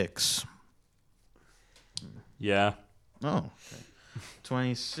 26. Yeah. Oh, okay.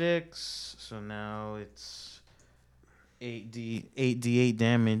 26. So now it's 8d8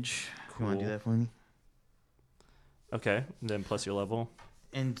 damage. You want to do Cool. that for me? Okay. Then plus your level.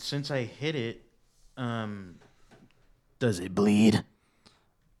 And since I hit it, does it bleed?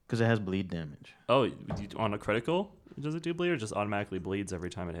 Because it has bleed damage. Oh, on a critical, does it do bleed or just automatically bleeds every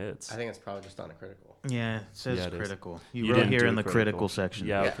time it hits? I think it's probably just on a critical. Yeah, it says Yeah, it is. critical. You You wrote didn't here do in the critical. critical section.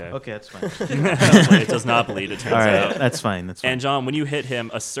 Yeah, Yeah. okay. Okay, that's fine. It does not bleed, it turns All right, out. that's fine. That's fine. And John, when you hit him,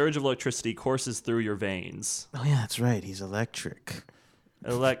 a surge of electricity courses through your veins. Oh yeah, that's right. He's electric.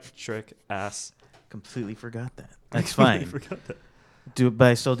 Electric ass. Completely forgot that. That's fine. Forgot that. But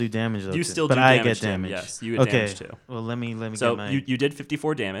I still do damage though. You too. still but do I damage get to him, damage. yes. You get okay. damage too. Well, let me So get my. you did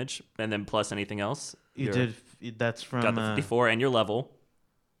 54 damage, and then plus anything else. You You're- did. That's from Got the 54 and your level.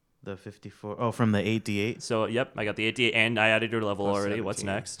 the 54. Oh, from the 8d8. So, yep, I got the 88, and I added your level Plus already. What's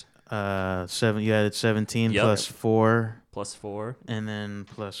 17. next? 7. You added 17 Yep. plus 4, Plus 4, and then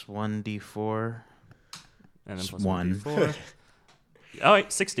plus 1d4. and then It's plus 1. 4. All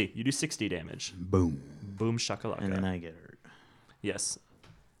right, 60. You do 60 damage. Boom. Boom shakalaka. And then I get hurt. Yes.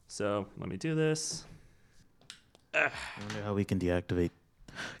 So, let me do this. I wonder how we can deactivate.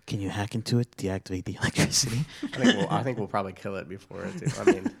 Can you hack into it to deactivate the electricity? I think we'll probably kill it before it. I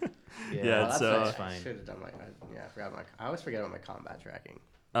mean, Yeah, that's so- right. That's fine. I should have done I forgot I always forget about my combat tracking.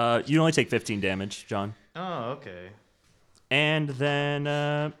 You only take 15 damage, John. Oh, okay. And then,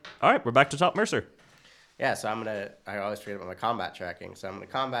 all right, we're back to Top Mercer. Yeah, so I always forget about my combat tracking. So I'm gonna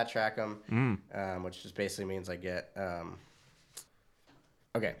combat track them, which just basically means I get.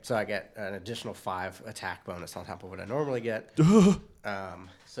 Okay, so I get an additional 5 attack bonus on top of what I normally get.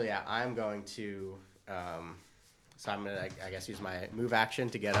 So yeah, I'm going to. So I'm gonna, I guess, use my move action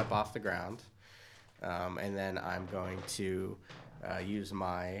to get up off the ground, and then I'm going to use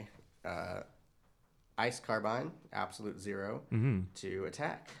my ice carbine, absolute 0, to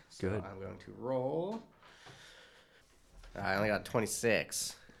attack. So Good. I'm going to roll. I only got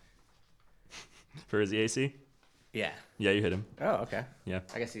 26. For his EAC? Yeah. Yeah, you hit him. Oh, okay. Yeah.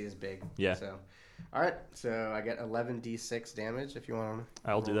 I guess he is big. Yeah. So, all right. So I get 11d6 damage if you want to.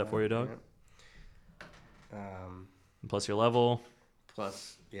 I'll do that for you, dog. Plus your level.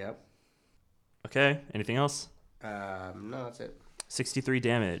 Plus, yep. Okay, anything else? No, that's it. 63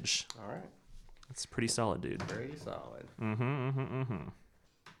 damage. All right. That's pretty solid, dude. Pretty solid.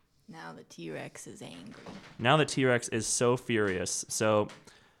 Now the T-Rex is angry. Now the T-Rex is so furious. So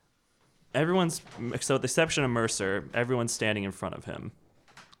with the exception of Mercer, everyone's standing in front of him.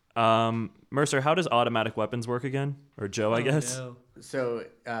 Mercer, how does automatic weapons work again? Or Joe, I guess? No. So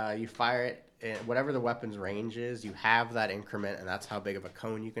you fire it, and whatever the weapon's range is, you have that increment, and that's how big of a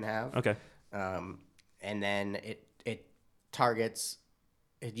cone you can have. Okay. And then it targets.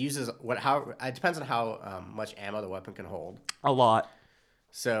 It uses it depends on how much ammo the weapon can hold. A lot.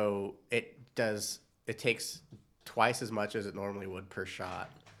 So it takes twice as much as it normally would per shot.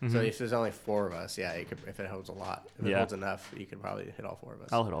 So if there's only 4 of us, yeah, if it holds a lot, if it holds enough, you could probably hit all 4 of us.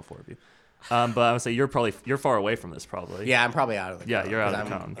 I'll hit all 4 of you. But I would say you're far away from this probably. Yeah, I'm probably out of the Yeah, cone, you're out 'cause of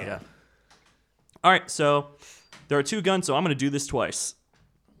the I'm- cone. Yeah. All right, so there are 2 guns, so I'm going to do this twice.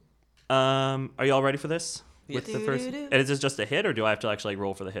 Are you all ready for this? With the first, Do-do-do. and is this just a hit, or do I have to actually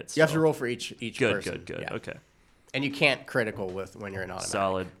roll for the hits? You have to roll for each Good, person. good. Yeah. Okay, And you can't critical when you're in automatic.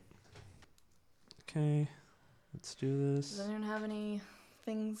 solid. Okay, let's do Does this. anyone have any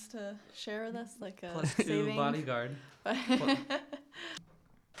things to share with us, like a Plus 2 saving? bodyguard.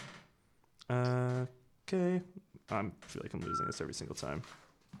 Okay, I feel like I'm losing this every single time.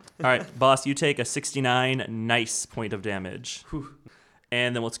 All right, boss, you take a 69 nice point of damage.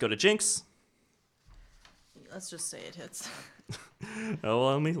 And then let's go to Jinx. Let's just say it hits.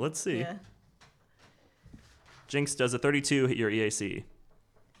 Oh, well, let's see. Yeah. Jinx does a 32 hit your EAC.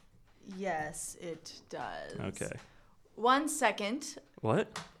 Yes, it does. Okay. 1 second.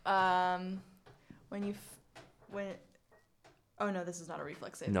 What? When you when. Oh no, this is not a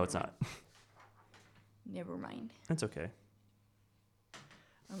reflex save. No, Never it's mind. not. Never mind. That's okay.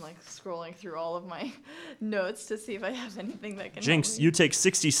 I'm like scrolling through all of my notes to see if I have anything that can. Jinx, help me. you take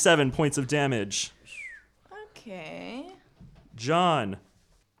 67 points of damage. Okay. John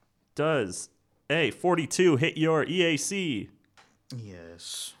does a 42 hit your EAC.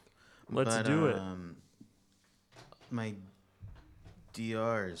 Yes. Let's do it. My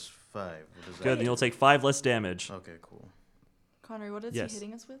DR is 5. What does that Good, then you'll take 5 less damage. Okay, cool. Connery, what is Yes. he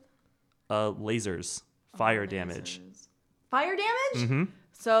hitting us with? Lasers. Fire damage. Lasers. Fire damage? Mm-hmm.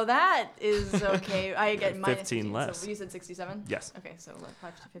 So that is okay. I get minus 15 less. So you said 67? Yes. Okay, so like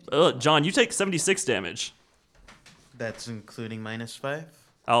 5 to 50. John, you take 76 damage. That's including minus 5?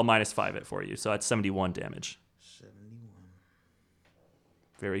 I'll -5 it for you. So that's 71 damage. 71.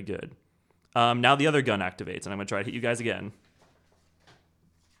 Very good. Now the other gun activates, and I'm going to try to hit you guys again.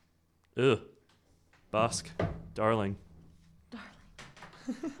 Ugh. Bosk. Darling.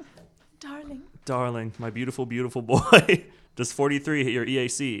 Darling. Darling. My beautiful, beautiful boy. Does 43 hit your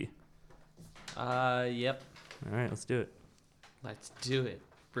EAC? Yep. All right, let's do it. Let's do it.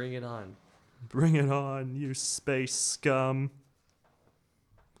 Bring it on. Bring it on, you space scum.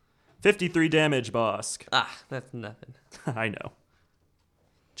 53 damage, Bosk. Ah, that's nothing. I know.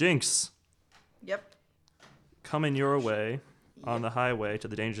 Jinx, Yep. coming your way on the highway to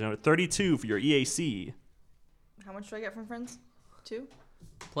the danger zone. 32 for your EAC. How much do I get from friends? 2?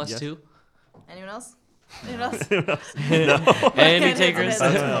 Plus Yes. 2. Anyone else? Anyone else? Any Okay, takers? that's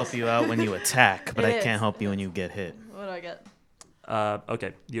I'll help you out when you attack, but It I is. can't help you when you get hit. What do I get?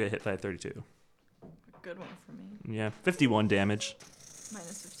 Okay, you get hit by 32. Good one for me. Yeah, 51 damage.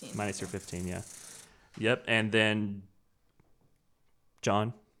 -15. Minus your 15, yeah. Yep, and then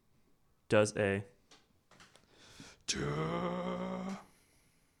John does a...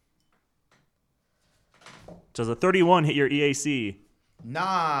 Does a 31 hit your EAC?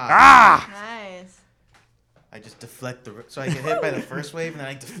 Nah. Nice. I just deflect so I get hit by the first wave, and then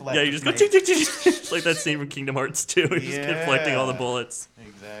I deflect. Yeah, you just go... with my- like that scene from Kingdom Hearts 2. You're just deflecting all the Yeah. bullets.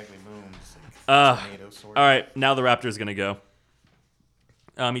 Exactly. Boom. Just like tornado sword. All right, now the Raptor's going to go.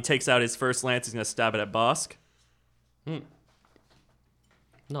 He takes out his first lance. He's going to stab it at Bosk.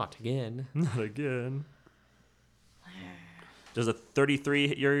 Not again. Not again. Does a 33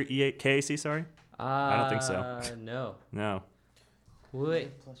 hit your KAC, sorry? I don't think so. No. No.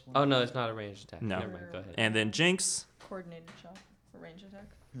 Wait. Oh, no, it's not a ranged attack. No. Never mind. Go ahead. And then Jinx. Coordinated shot for range attack.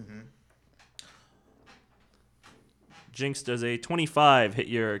 Jinx does a 25 hit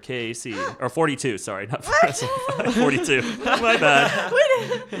your KAC. Or 42, sorry. Not 42. My bad.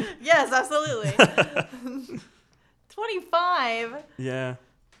 Yes, absolutely. 25. Yeah,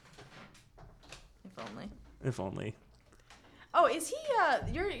 If only. if only. Oh, is he?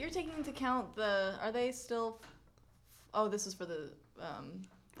 You're taking into account the? Are they still? Oh, this is for the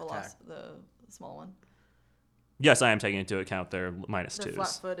the small one. Yes, I am taking into account their minus They're twos.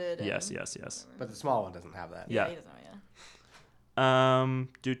 flat-footed. and- Yes. But the small one doesn't have that. Yeah. He doesn't know,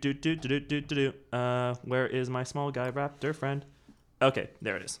 Where is my small guy raptor friend? Okay,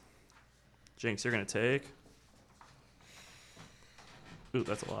 there it is. Jinx, you're gonna take. Ooh,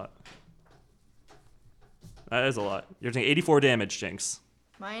 that's a lot. That is a lot. You're taking 84 damage, Jinx.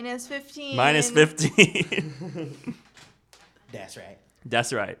 Minus 15. Minus 15. That's right.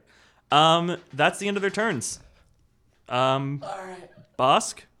 That's right. That's the end of their turns. All right.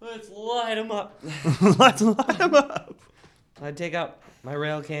 Bosk, Let's light him up. let's line them up. I take out my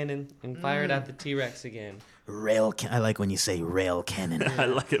rail cannon and fire it at the T-Rex again. I like when you say rail cannon. I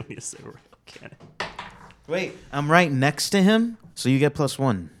like it when you say rail cannon. Wait, I'm right next to him, so you get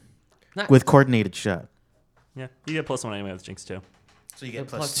 +1 Nice. with coordinated shot. Yeah, you get +1 anyway with Jinx too. So you get get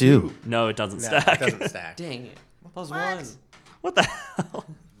plus +2. No, it doesn't No, stack. it doesn't stack. Dang it. Plus What? 1. What the hell?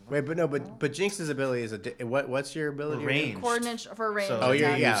 Wait, but Jinx's ability is what's your ability? Range. Coordinate for range. So- Oh,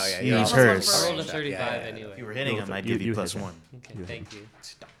 attack. yeah. you're Use also hers. for I rolled a range attack. 35 Yeah, yeah, yeah. anyway. If you were hitting him, I'd give you you hit +1. him. Okay, thank you.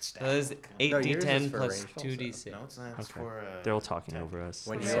 Stop So that is No, yours is 8d10 for plus range also. 2d6. No, it's not. It's Okay. for. They're all talking over us.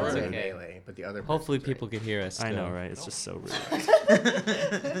 When Yeah, you're it's in okay. melee, but the other. Hopefully person's people can hear us. I know, still. right? It's just so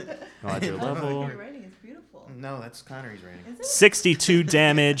rude. Mod your level. Your writing is beautiful. No, that's Connery's rating. 62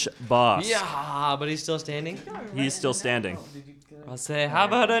 damage, boss. Yeah, but he's still standing. He's still standing. I'll say, how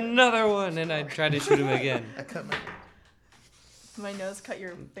about another one? And I try to shoot him again. I cut my. My nose cut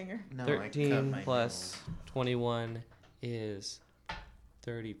your finger. No, I cut 13 my plus 21 is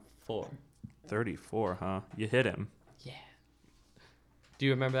 34. 34, huh? You hit him. Yeah. Do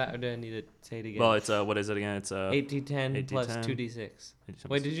you remember that, or do I need to say it again? Well, it's what is it again? It's 8d10 plus 8d10. 2d6.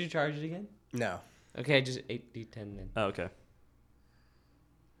 Wait, did you charge it again? No, Okay, just 8d10 then. Oh, okay.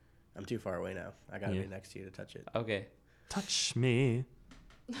 I'm too far away now. I gotta Yeah. be next to you to touch it. Okay. Touch me,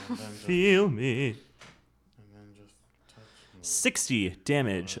 And then just, feel me. and then just touch me. 60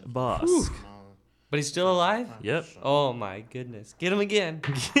 damage, boss. No, But he's still alive? Yep. Oh my goodness. Get him again.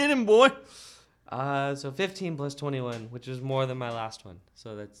 Get him, boy. So 15 plus 21, which is more than my last one.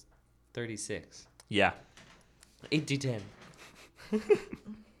 So that's 36. Yeah. 8d10. I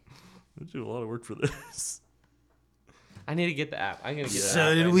do a lot of work for this. I need to get the app. I'm going to get the So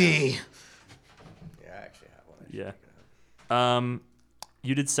app did right we. Yeah, I actually have one. Yeah.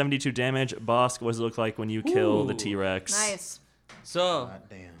 You did 72 damage. Bosk, what does it look like when you kill the Ooh. T-Rex? Nice. So God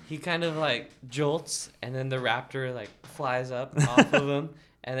damn. he kind of like jolts, and then the raptor like flies up off of him,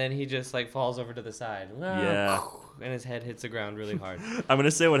 and then he just like falls over to the side. Yeah. And his head hits the ground really hard. I'm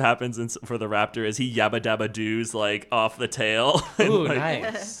gonna say what happens for the raptor is he yabba dabba doos like off the tail. and, Ooh, like,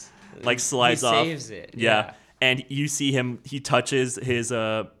 nice. Like slides he off. saves it. Yeah. And you see him. He touches his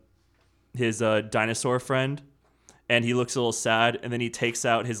dinosaur friend, and he looks a little sad. And then he takes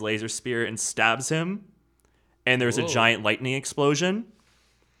out his laser spear and stabs him. And there's a Whoa. giant lightning explosion.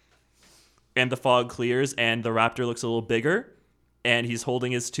 And the fog clears, and the raptor looks a little bigger. And he's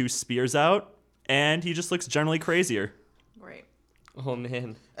holding his 2 spears out, and he just looks generally crazier. Great. Oh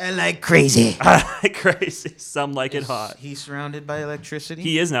man. I like crazy. Crazy. Some like it hot. He's surrounded by electricity.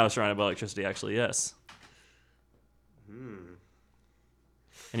 He is now surrounded by electricity, actually, yes.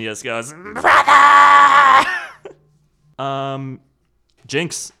 And he just goes, brother!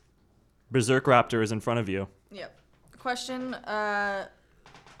 Jinx, Berserk Raptor is in front of you. Yep. Question,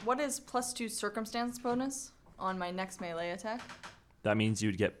 what is +2 circumstance bonus on my next melee attack? That means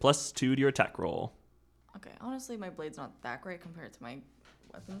you'd get +2 to your attack roll. Okay, honestly, my blade's not that great compared to my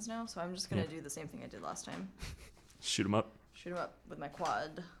weapons now, so I'm just gonna do the same thing I did last time. Shoot him up. Shoot him up with my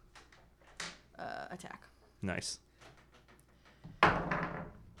quad attack. Nice.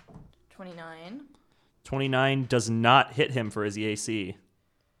 29. 29 does not hit him for his EAC.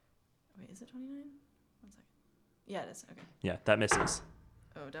 Wait, is it 29? 1 second. Yeah, it is. Okay. Yeah, that misses.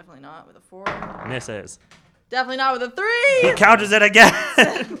 Oh, definitely not with a 4. Misses. Definitely not with a He 3! counters it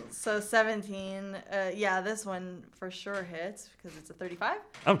again. So 17. Yeah, this one for sure hits because it's a 35.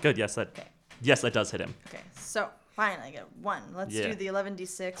 Oh, good. Yes, that does hit him. Okay, so finally I get 1. Let's Yeah. do the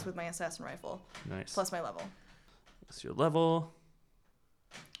 11d6 with my assassin rifle Nice. plus my level. What's your level?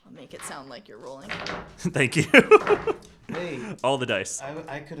 I'll make it sound like you're rolling. Thank you. Wait, All the dice.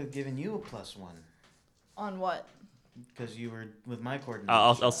 I could have given you a +1 On what? because you were with my coordinates.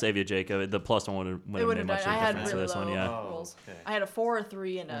 I'll save you, Jacob. The +1 wouldn't It have would made have much done. of I a had difference really for this low one. Yeah. Oh, rolls. okay. I had a 4, a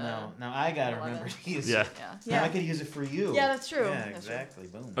 3, and Well, now I gotta remember 11. to use Yeah. it. Yeah. Now I Yeah. could use it for you. Yeah, that's true. Yeah, That's true. exactly.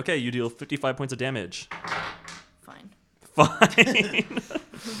 Boom. Okay, you deal 55 points of damage. Fine. Fine. No,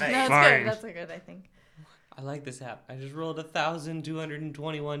 that's Fine. good. That's a good, I think. I like this app. I just rolled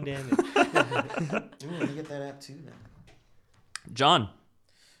 1,221 damage. Ooh, let me get that app too then. John.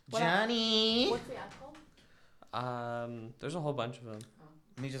 Johnny. What's the app called? There's a whole bunch of them.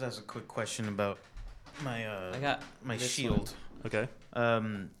 Let me just ask a quick question about my I got my this shield. Okay.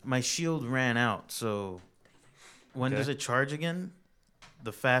 My shield ran out, so when Okay. does it charge again?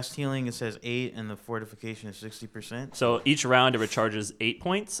 The fast healing it says 8 and the fortification is 60%. So each round it recharges 8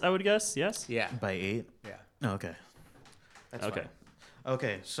 points, I would guess. Yes? Yeah. By 8? Yeah. Oh, okay. That's Okay. fine.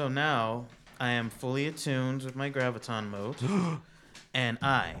 Okay, so now I am fully attuned with my graviton mode. And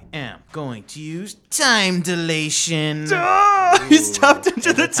I am going to use time dilation. He's tapped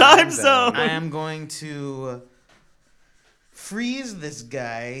into the time zone. I am going to freeze this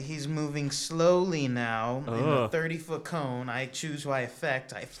guy. He's moving slowly now in a 30-foot cone. I choose who I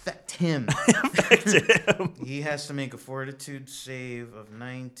affect. I affect him. He has to make a fortitude save of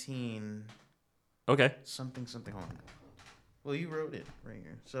 19. Okay. Something. Hold on. Well, you wrote it right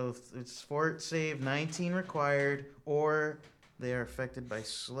here. So it's fort save 19 required, or they are affected by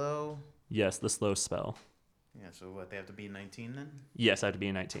slow. Yes, the slow spell. Yeah, so what, they have to be 19 then? Yes, I have to be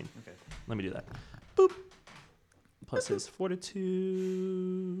a 19. Okay. Let me do that. Boop. Plus his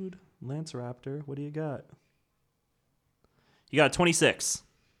fortitude. Lance Raptor, what do you got? You got a 26.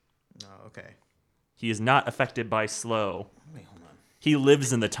 Oh, okay. He is not affected by slow. Wait, hold on. He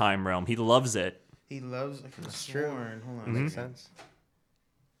lives in the time realm. He loves it. He loves. I could have That's true. sworn. Hold on. Makes sense.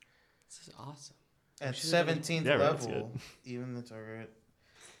 This is awesome. At should've- 17th Yeah, right, that's level, even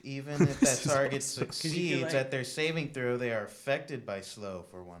if that target succeeds like- at their saving throw, they are affected by slow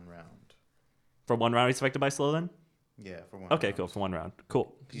for 1 round. For 1 round, he's affected by slow then? Yeah, for 1 Okay, round. cool. For 1 round.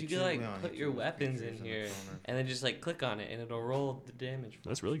 Cool. Because you choose- could like well, put you your choose weapons in creatures the here corner. and then just like click on it and it'll roll the damage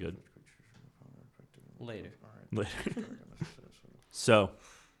That's really good. later. So,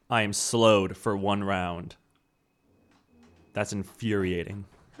 I am slowed for 1 round. That's infuriating.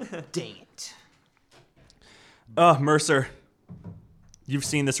 Dang it. Mercer, you've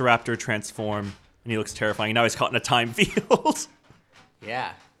seen this raptor transform, and he looks terrifying. Now he's caught in a time field.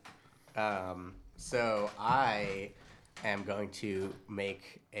 Yeah. So I am going to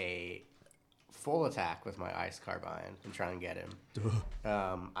make a full attack with my ice carbine and try and get him.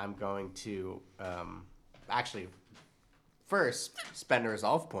 I'm going to actually first spend a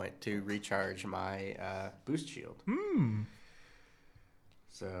resolve point to recharge my boost shield.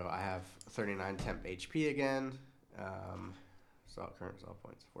 So I have 39 temp HP again. So current resolve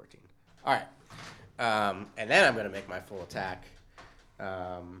points 14. All right. And then I'm going to make my full attack.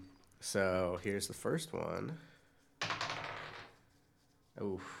 So here's the first one.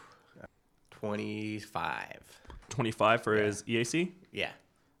 Oof. 25. 25 for his EAC. Yeah.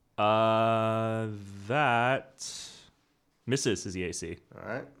 That misses his EAC. All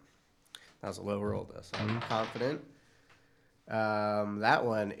right. That was a low roll, though, so I'm confident. That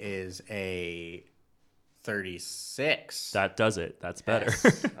one is a 36. That does it. That's better.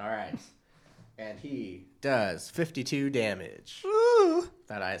 Yes. All right. And he does 52 damage. Ooh.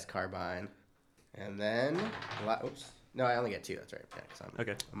 That ice carbine. And then, oops. No, I only get 2. That's right. Yeah, 'cause I'm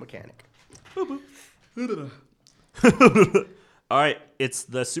Okay. a mechanic. All right, it's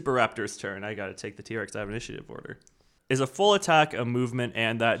the Super Raptor's turn. I got to take the T-Rex out of initiative order. Is a full attack a movement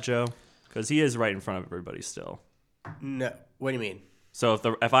and that, Joe? Because he is right in front of everybody still. No. What do you mean? So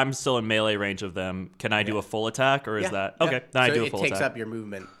if I'm still in melee range of them, can I do a full attack, or is that okay? Yep. Then I So do a it full takes attack. up your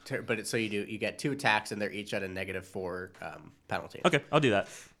movement, so you get 2 attacks, and they're each at a -4 penalty. Okay, I'll do that.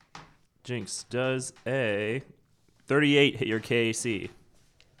 Jinx, does a 38 hit your KAC?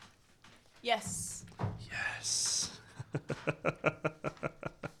 Yes. Yes.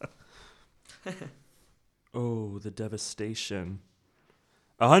 Oh, the devastation.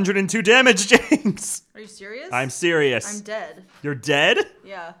 102 damage, Jinx! Are you serious? I'm serious. I'm dead. You're dead?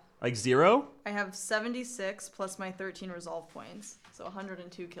 Yeah. Like 0? I have 76 plus my 13 resolve points, so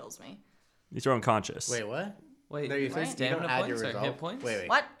 102 kills me. You're unconscious. Wait, what? Wait, No, you What? think you don't stamina add your points or resolve? hit points? Wait.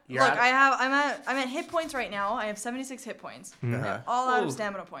 What? You're Look, out- I'm at hit points right now. I have 76 hit points. Uh-huh. All out Ooh. of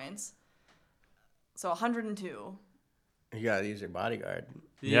stamina points. So 102. You gotta use your bodyguard.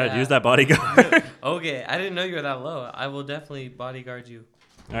 Yeah, use that bodyguard. Okay, I didn't know you were that low. I will definitely bodyguard you.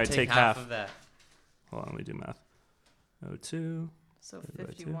 All right, take half half. of that. Hold on, let me do math. 02. So Divided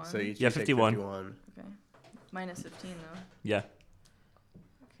by two. 51. So you Yeah, take 51. 51. Okay. Minus 15 though. Yeah.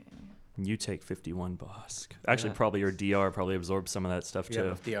 Okay. You take 51, Bosk. Actually, Yeah. probably your DR probably absorbs some of that stuff, You too.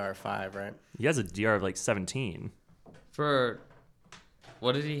 have DR5, right? He has a DR of like 17. For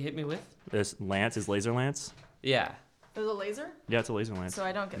what did he hit me with? This lance is laser lance. Yeah. It was a laser, Yeah, it's a laser lance. so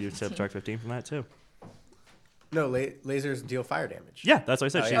I don't get You 15. subtract 15 from that, too. No, lasers deal fire damage. Yeah, that's what I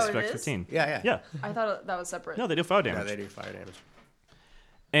said. Oh, She yeah. subtracts Oh, it is? 15. Yeah. Yeah. I thought that was separate. No, they do fire Yeah, damage. they do fire damage.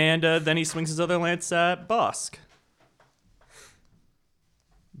 And then he swings his other lance at Bosk.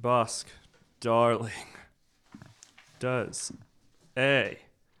 Bosk, darling, does a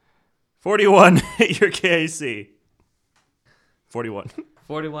 41 hit your KAC? 41.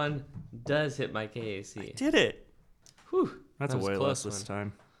 41 does hit my KAC. Did it? Whew. That's That a was way less close this one.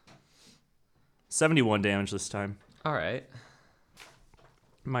 time. 71 damage this time. All right.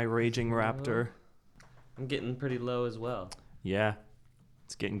 My raging raptor. I'm getting pretty low as well. Yeah.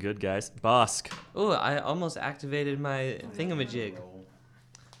 It's getting good, guys. Bosk. Oh, I almost activated my thingamajig.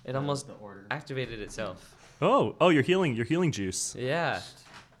 It almost activated itself. Oh, you're healing juice. Yeah.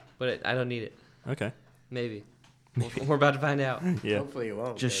 But I don't need it. Okay. Maybe. We're about to find out. Yeah. Hopefully you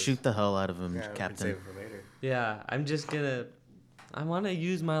won't. Just 'cause- shoot the hell out of him, Yeah, we can Captain. save it for later. Yeah, I'm just gonna. I want to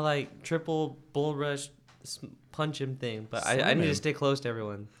use my like triple bull rush punch him thing, but I need Slam him. to stay close to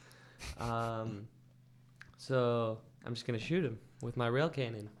everyone. So I'm just gonna shoot him with my rail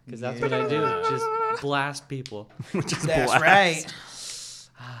cannon because that's what I do. Just blast people. Just That's blast. right.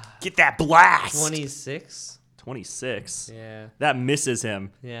 Get that blast. 26. 26. Yeah. That misses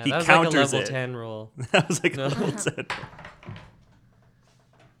him. Yeah. He That was like a counters level it. 10 roll. That was like No. a level 10.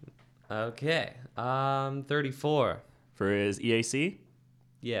 Okay. 34. For his EAC,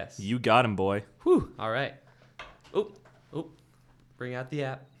 Yes. you got him, boy. Whew. All right. Oop. Oop. Bring out the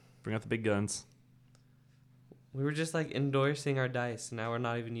app. Bring out the big guns. We were just like endorsing our dice. Now we're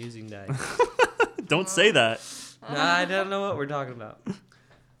not even using dice. Don't say that. Nah, I don't know what we're talking about.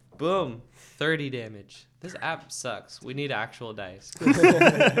 Boom. 30 damage. This app sucks. We need actual dice.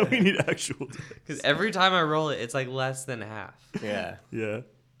 We need actual. Because every time I roll it, it's like less than half. Yeah. Yeah.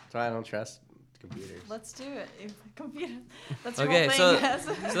 That's why I don't trust computers. Let's do it. Computer. That's your Okay, whole thing. so- yes.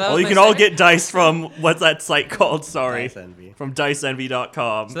 So that Well, was you my can all second- get dice from what's that site called? Sorry. Dice envy. From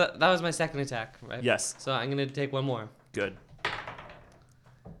diceenvy.com. So that was my second attack, right? Yes. So I'm going to take one more. Good.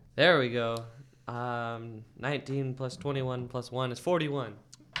 There we go. 19 plus 21 plus 1 is 41.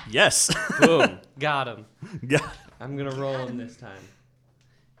 Yes. Boom. Got him. Yeah. I'm going to roll him this time.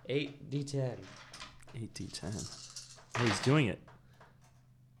 8d10. 8d10. Oh, he's doing it.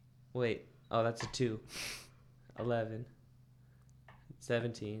 Wait. Oh, that's a 2. 11.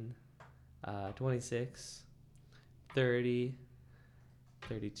 17. 26. 30.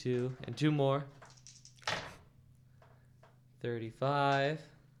 32. And 2 more. 35.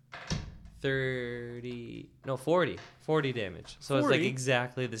 30. No, 40. 40 damage. So it's 40? like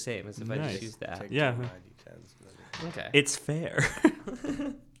exactly the same as if I Nice. just used the app. Take Yeah. 2 9d10s and then Okay. It's fair.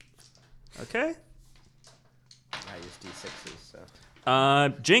 Okay. I use d6s, so.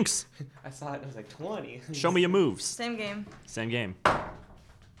 Jinx, I saw it. I was like 20. show me your moves. Same game. Same game.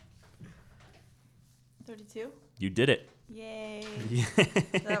 32. You did it. Yay.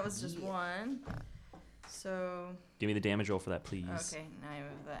 That was just one. So. Give me the damage roll for that, please. Okay, now I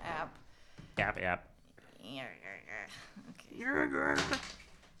have the app. App.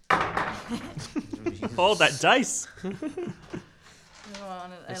 Okay. Hold that dice. I like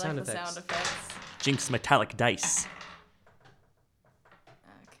the sound effects. Jinx metallic dice.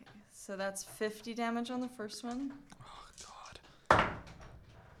 Okay, so that's 50 damage on the first one.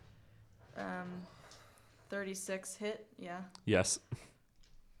 God. 36 hit, yeah. Yes.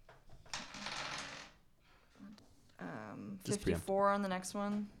 Just 54 on the next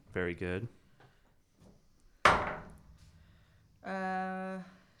one. Very good.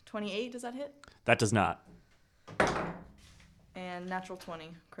 28, does that hit? That does not. And natural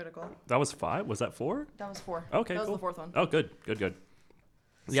 20, critical. That was 5. Was that 4? That was 4. Okay, that was cool. the fourth one. Oh, good.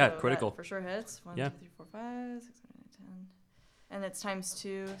 Yeah, So critical. that for sure hits. 1, Yeah. 2, 3, 4, 5, 6, 7, 8, 10. And it's times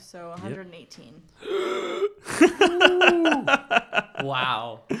 2, so 118.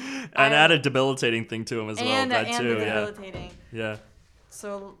 Wow. And add a debilitating thing to him as well. And That the too. debilitating. Yeah.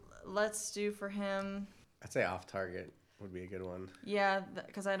 So let's do for him. I'd say off target would be a good one. Yeah,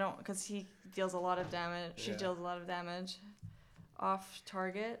 because he deals a lot of damage. She Yeah. deals a lot of damage off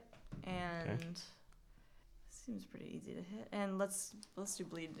target, and seems pretty easy to hit. And let's do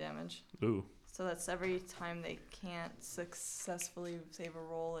bleed damage. Ooh. So that's every time they can't successfully save a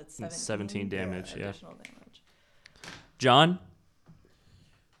roll, it's 17 damage, yeah. additional damage. John?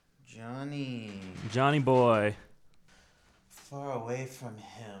 Johnny boy. far away from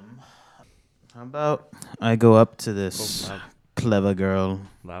him. How about I go up to this Oh, loud. clever girl?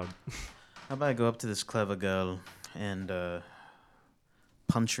 Loud. How about I go up to this clever girl and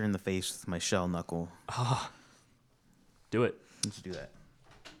punch her in the face with my shell knuckle? Do it. Let's do that.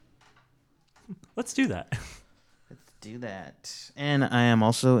 Let's do that. Let's do that. And I am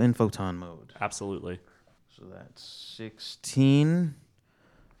also in photon mode. Absolutely. So that's 16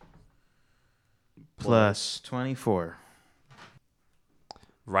 plus 24.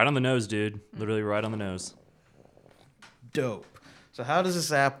 Right on the nose, dude. Literally right on the nose. Dope. So how does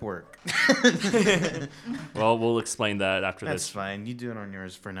this app work? Well, we'll explain that after That's this. fine. You do it on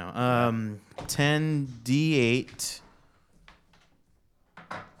yours for now. 10d8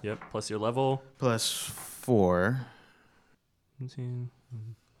 Yep. Plus your level. plus 4 1, 2,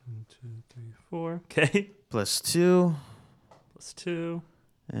 3, 4. Okay. plus 2 Plus 2.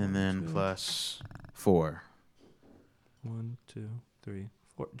 and then plus 4. 1, 2, 3,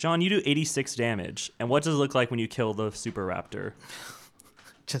 4. John, you do 86 damage. And what does it look like when you kill the super raptor?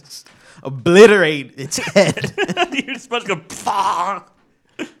 Just obliterate its head. You're supposed to go. Pah!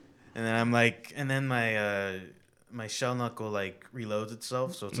 And then I'm like, and then my shell knuckle like reloads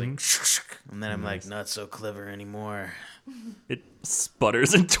itself, so it's like, and then I'm like, not so clever anymore. It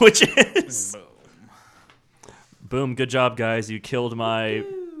sputters and twitches. Boom. Good job, guys. You killed my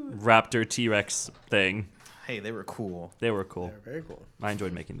raptor T-Rex thing. Hey, they were cool. They were cool. They're very cool. I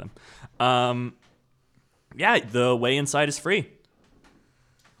enjoyed making them. Yeah, the way inside is free.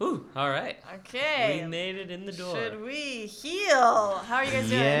 Ooh, all right. Okay. We made it in the door. Should we heal? How are you guys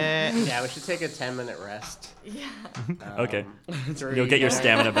doing? Yeah. Yeah, we should take a 10-minute rest. Yeah. Okay. To You'll get your regain-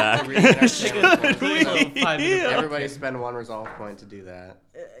 stamina back. to regain our stamina points. Quick little 5-minute break. Everybody spend 1 resolve point to do that.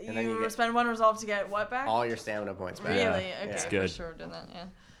 And then you You get spend 1 resolve to get what back? all your stamina points back. Really? Yeah, Okay. it's For good. sure, doing that. Yeah.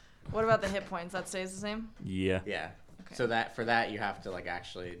 What about the hit points? That stays the same. Yeah. Yeah. Okay. So that for that you have to like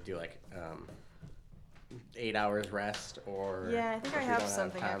actually do like 8 hours rest or Yeah, I think I if you have don't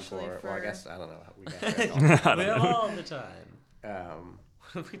something time actually Well, I for- guess I don't know. We got I We don't have know. all the time. that.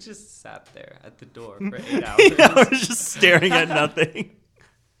 We just sat there at the door for 8 hours. I was just staring at nothing.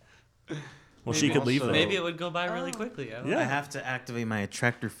 Well, she Maybe could leave also- though. Maybe it would go by really Oh. quickly. I don't Yeah. know. I have to activate my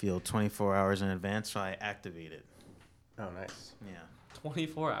attractor field 24 hours in advance, so I activate it. Oh, nice. Yeah.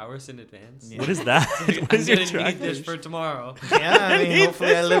 24 hours in advance. Yeah. What is that? What I'm is your gonna need track? this for tomorrow. Yeah, I mean,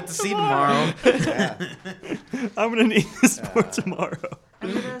 hopefully I live to see tomorrow. Yeah. I'm gonna need this for tomorrow.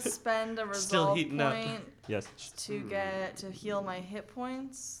 I'm gonna spend a Still resolve heating up. point Yes. to heal my hit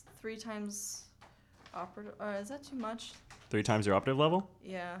points 3 times. Is that too much? 3 times your operative level?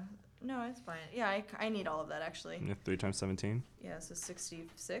 Yeah. No, it's fine. Yeah, I need all of that actually. Yeah, 3 times 17. Yeah, so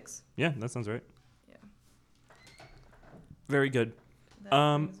 66. Yeah, that sounds right. Yeah. Very good. That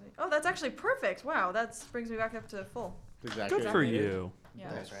brings me- oh, that's actually perfect. Wow, that brings me back up to full. Exactly. Good for you. Yeah.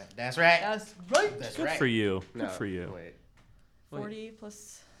 That's right. That's right. That's right. That's Good right. for you. No, Good for you. Wait. 40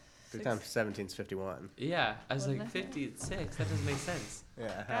 plus 3 times 17 is 51. Yeah, I was What did like I say? 56. That doesn't make sense.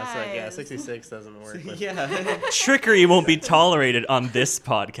 Yeah, I was like, yeah, Guys. 66 doesn't work. With Yeah. Trickery won't be tolerated on this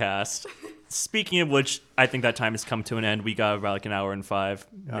podcast. Speaking of which, I think that time has come to an end. We got about like an hour and 5.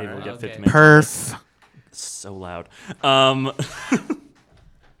 Maybe All we'll right. get Okay. 50 minutes. Perf. So loud.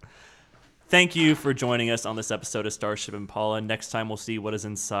 Thank you for joining us on this episode of Starship Impala. Next time we'll see what is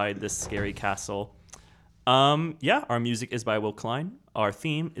inside this scary castle. Yeah, our music is by Will Klein. Our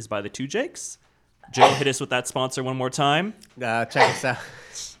theme is by the Two Jakes. Joe, hit us with that sponsor one more time. check us out.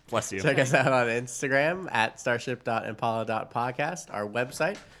 Bless you. Check us out on Instagram at starship.impala.podcast, our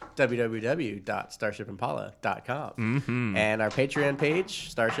website, www.starshipimpala.com, and our Patreon page,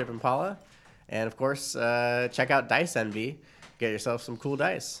 Starship Impala. And of course, check out Dice Envy. Get yourself some cool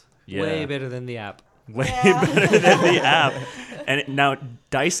dice. Yeah. Way better than the app. Way better than the app. And now,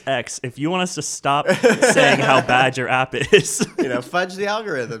 Dice X, if you want us to stop saying how bad your app is. Fudge the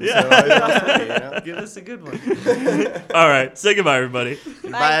algorithm. Yeah. So it's funny, Give us a good one. All right. Say goodbye, everybody.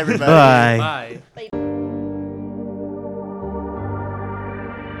 Bye, everybody. Bye. Bye.